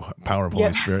 from the power of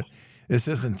Holy Spirit. This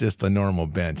isn't just a normal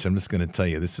bench. I'm just going to tell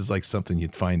you, this is like something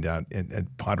you'd find out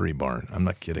at Pottery Barn. I'm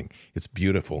not kidding. It's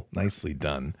beautiful, nicely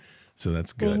done. So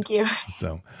that's good. Thank you.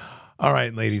 So, all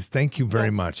right, ladies, thank you very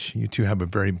much. You two have a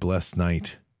very blessed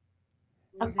night.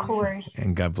 Of course.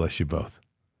 And God bless you both.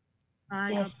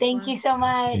 Yes, thank you so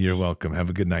much. You're welcome. Have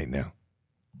a good night now.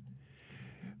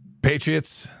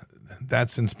 Patriots,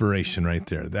 that's inspiration right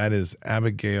there. That is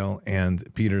Abigail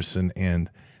and Peterson, and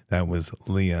that was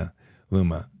Leah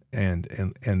Luma. And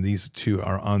these two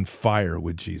are on fire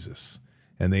with Jesus.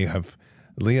 And they have,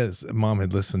 Leah's mom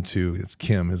had listened to, it's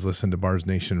Kim, has listened to Bars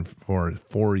Nation for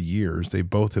 4 years. They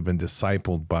both have been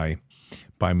discipled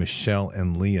by Michelle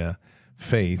and Leah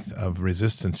Faith of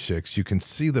Resistance Chicks. You can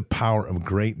see the power of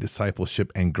great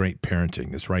discipleship and great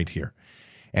parenting is right here.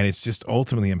 And it's just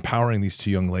ultimately empowering these two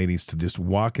young ladies to just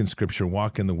walk in Scripture,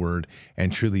 walk in the Word,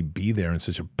 and truly be there in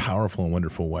such a powerful and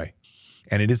wonderful way.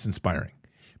 And it is inspiring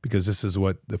because this is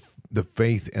what the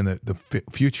faith and the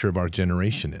future of our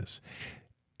generation is.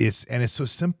 It's so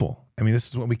simple. I mean, this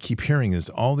is what we keep hearing is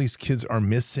all these kids are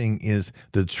missing is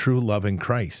the true love in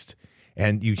Christ.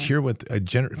 And you hear what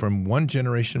from one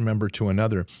generation member to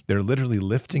another, they're literally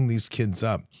lifting these kids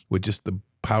up with just the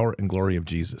power and glory of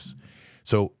Jesus.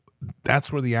 So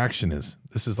that's where the action is.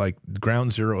 This is like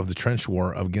ground zero of the trench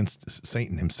war against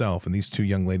Satan himself. And these two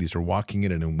young ladies are walking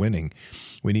in it and winning.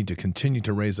 We need to continue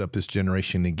to raise up this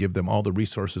generation and give them all the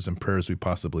resources and prayers we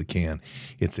possibly can.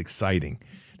 It's exciting.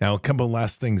 Now, a couple of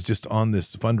last things just on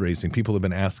this fundraising. People have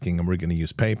been asking, are we going to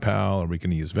use PayPal? Are we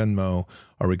going to use Venmo?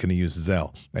 Are we going to use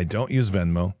Zelle? I don't use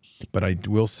Venmo, but I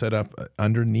will set up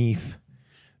underneath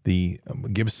the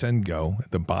Give, Send, Go, at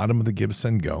the bottom of the Give,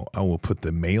 Send, Go, I will put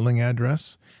the mailing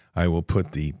address, I will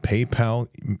put the PayPal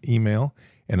email,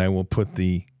 and I will put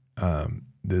the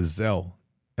Zelle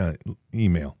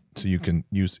email. So you can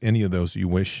use any of those you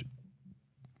wish.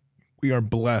 We are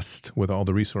blessed with all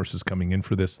the resources coming in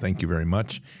for this. Thank you very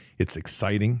much. It's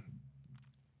exciting.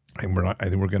 And I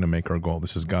think we're going to make our goal.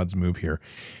 This is God's move here.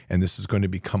 And this is going to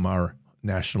become our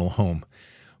national home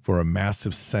for a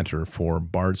massive center for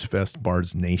Bards Fest,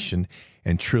 Bards Nation,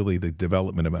 and truly the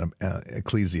development of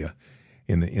ecclesia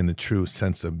in the true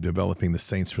sense of developing the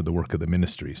saints for the work of the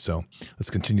ministry. So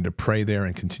let's continue to pray there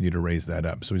and continue to raise that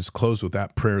up. So we just close with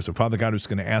that prayer. So Father God, I'm just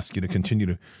going to ask you to continue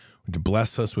to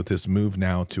bless us with this move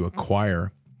now to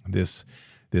acquire this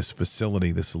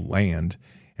facility, this land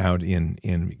out in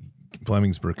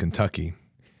Flemingsburg, Kentucky,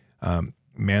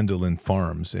 Mandolin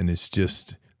Farms, and it's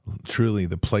just truly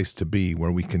the place to be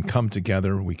where we can come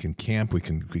together, we can camp, we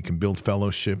can build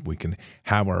fellowship, we can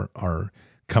have our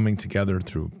coming together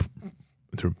through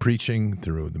preaching,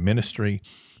 through the ministry,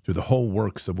 through the whole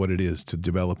works of what it is to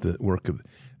develop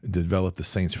the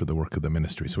saints for the work of the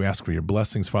ministry. So we ask for your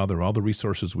blessings, Father, all the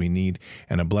resources we need,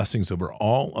 and a blessings over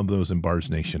all of those in Bards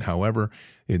Nation, however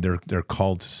they're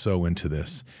called to sow into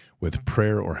this with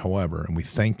prayer or however. And we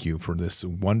thank you for this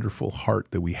wonderful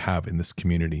heart that we have in this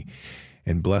community,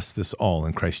 and bless this all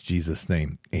in Christ Jesus'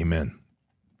 name. Amen.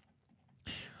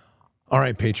 All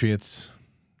right, Patriots.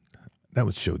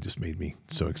 That show just made me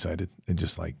so excited. It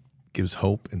just gives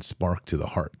hope and spark to the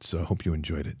heart. So I hope you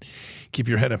enjoyed it. Keep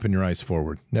your head up and your eyes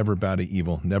forward. Never bow to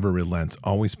evil. Never relent.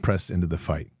 Always press into the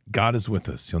fight. God is with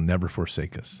us. He'll never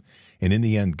forsake us. And in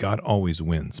the end, God always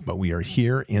wins. But we are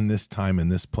here in this time, in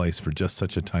this place, for just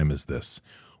such a time as this.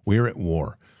 We are at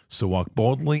war. So walk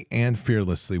boldly and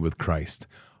fearlessly with Christ.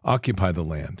 Occupy the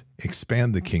land.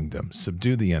 Expand the kingdom.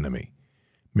 Subdue the enemy.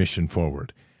 Mission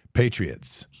forward.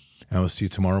 Patriots, I will see you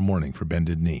tomorrow morning for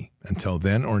Bended Knee. Until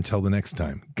then, or until the next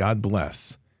time, God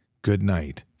bless, good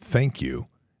night, thank you,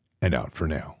 and out for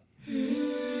now.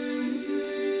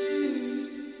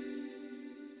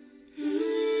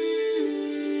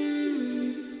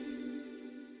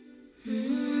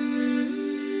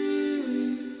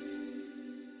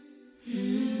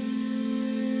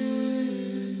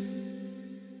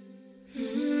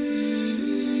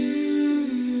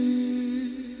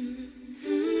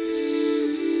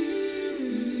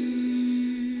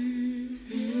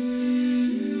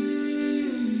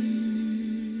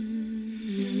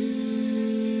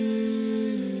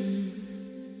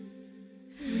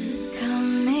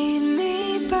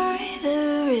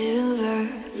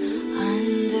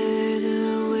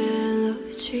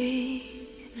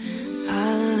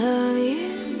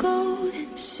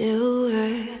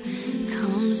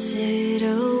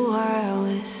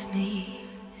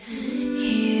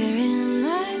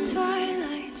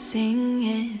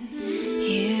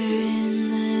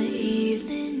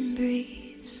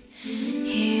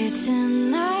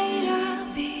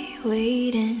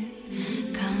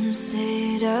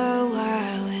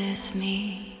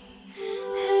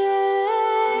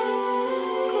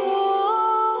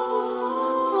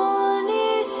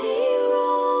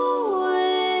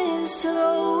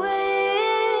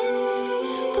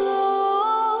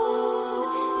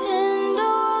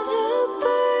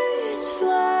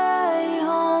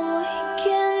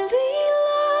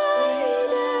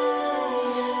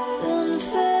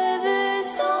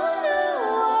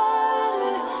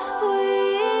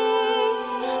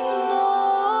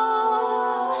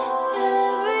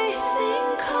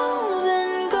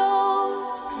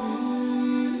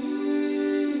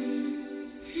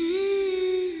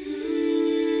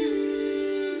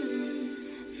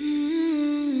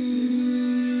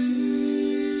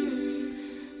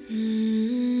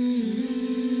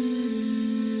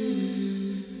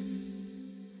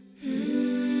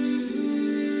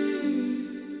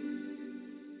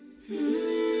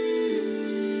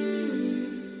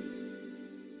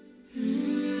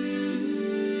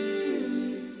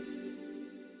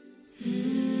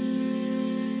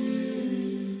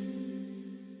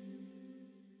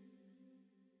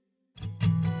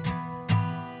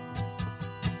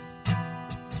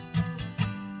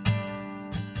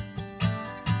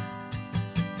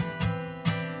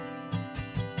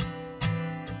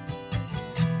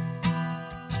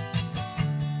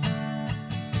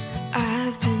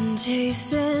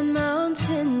 Chasing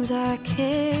mountains I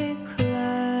can't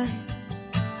climb,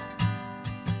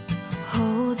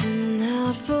 holding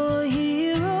out for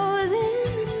heroes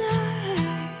in the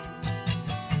night.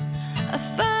 I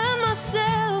find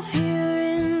myself here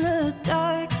in the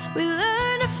dark. We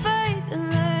learn to fight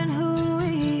and learn who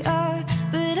we are,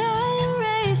 but I am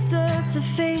raised up to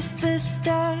face the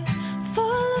stars,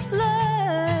 full of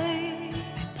light,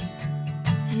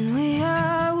 and we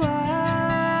are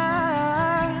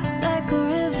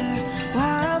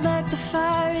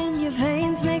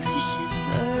makes you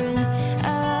shiver, and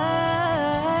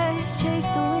I chase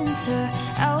the winter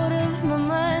out of my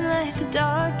mind like a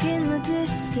dark in the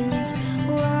distance.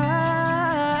 We are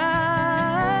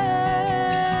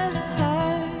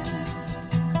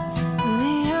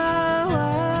wild,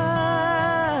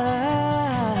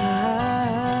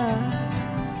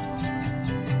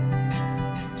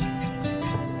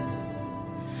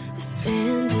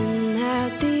 standing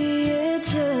at the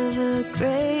edge of a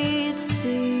great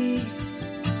sea.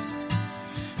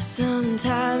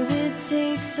 Sometimes it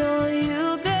takes all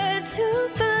you got to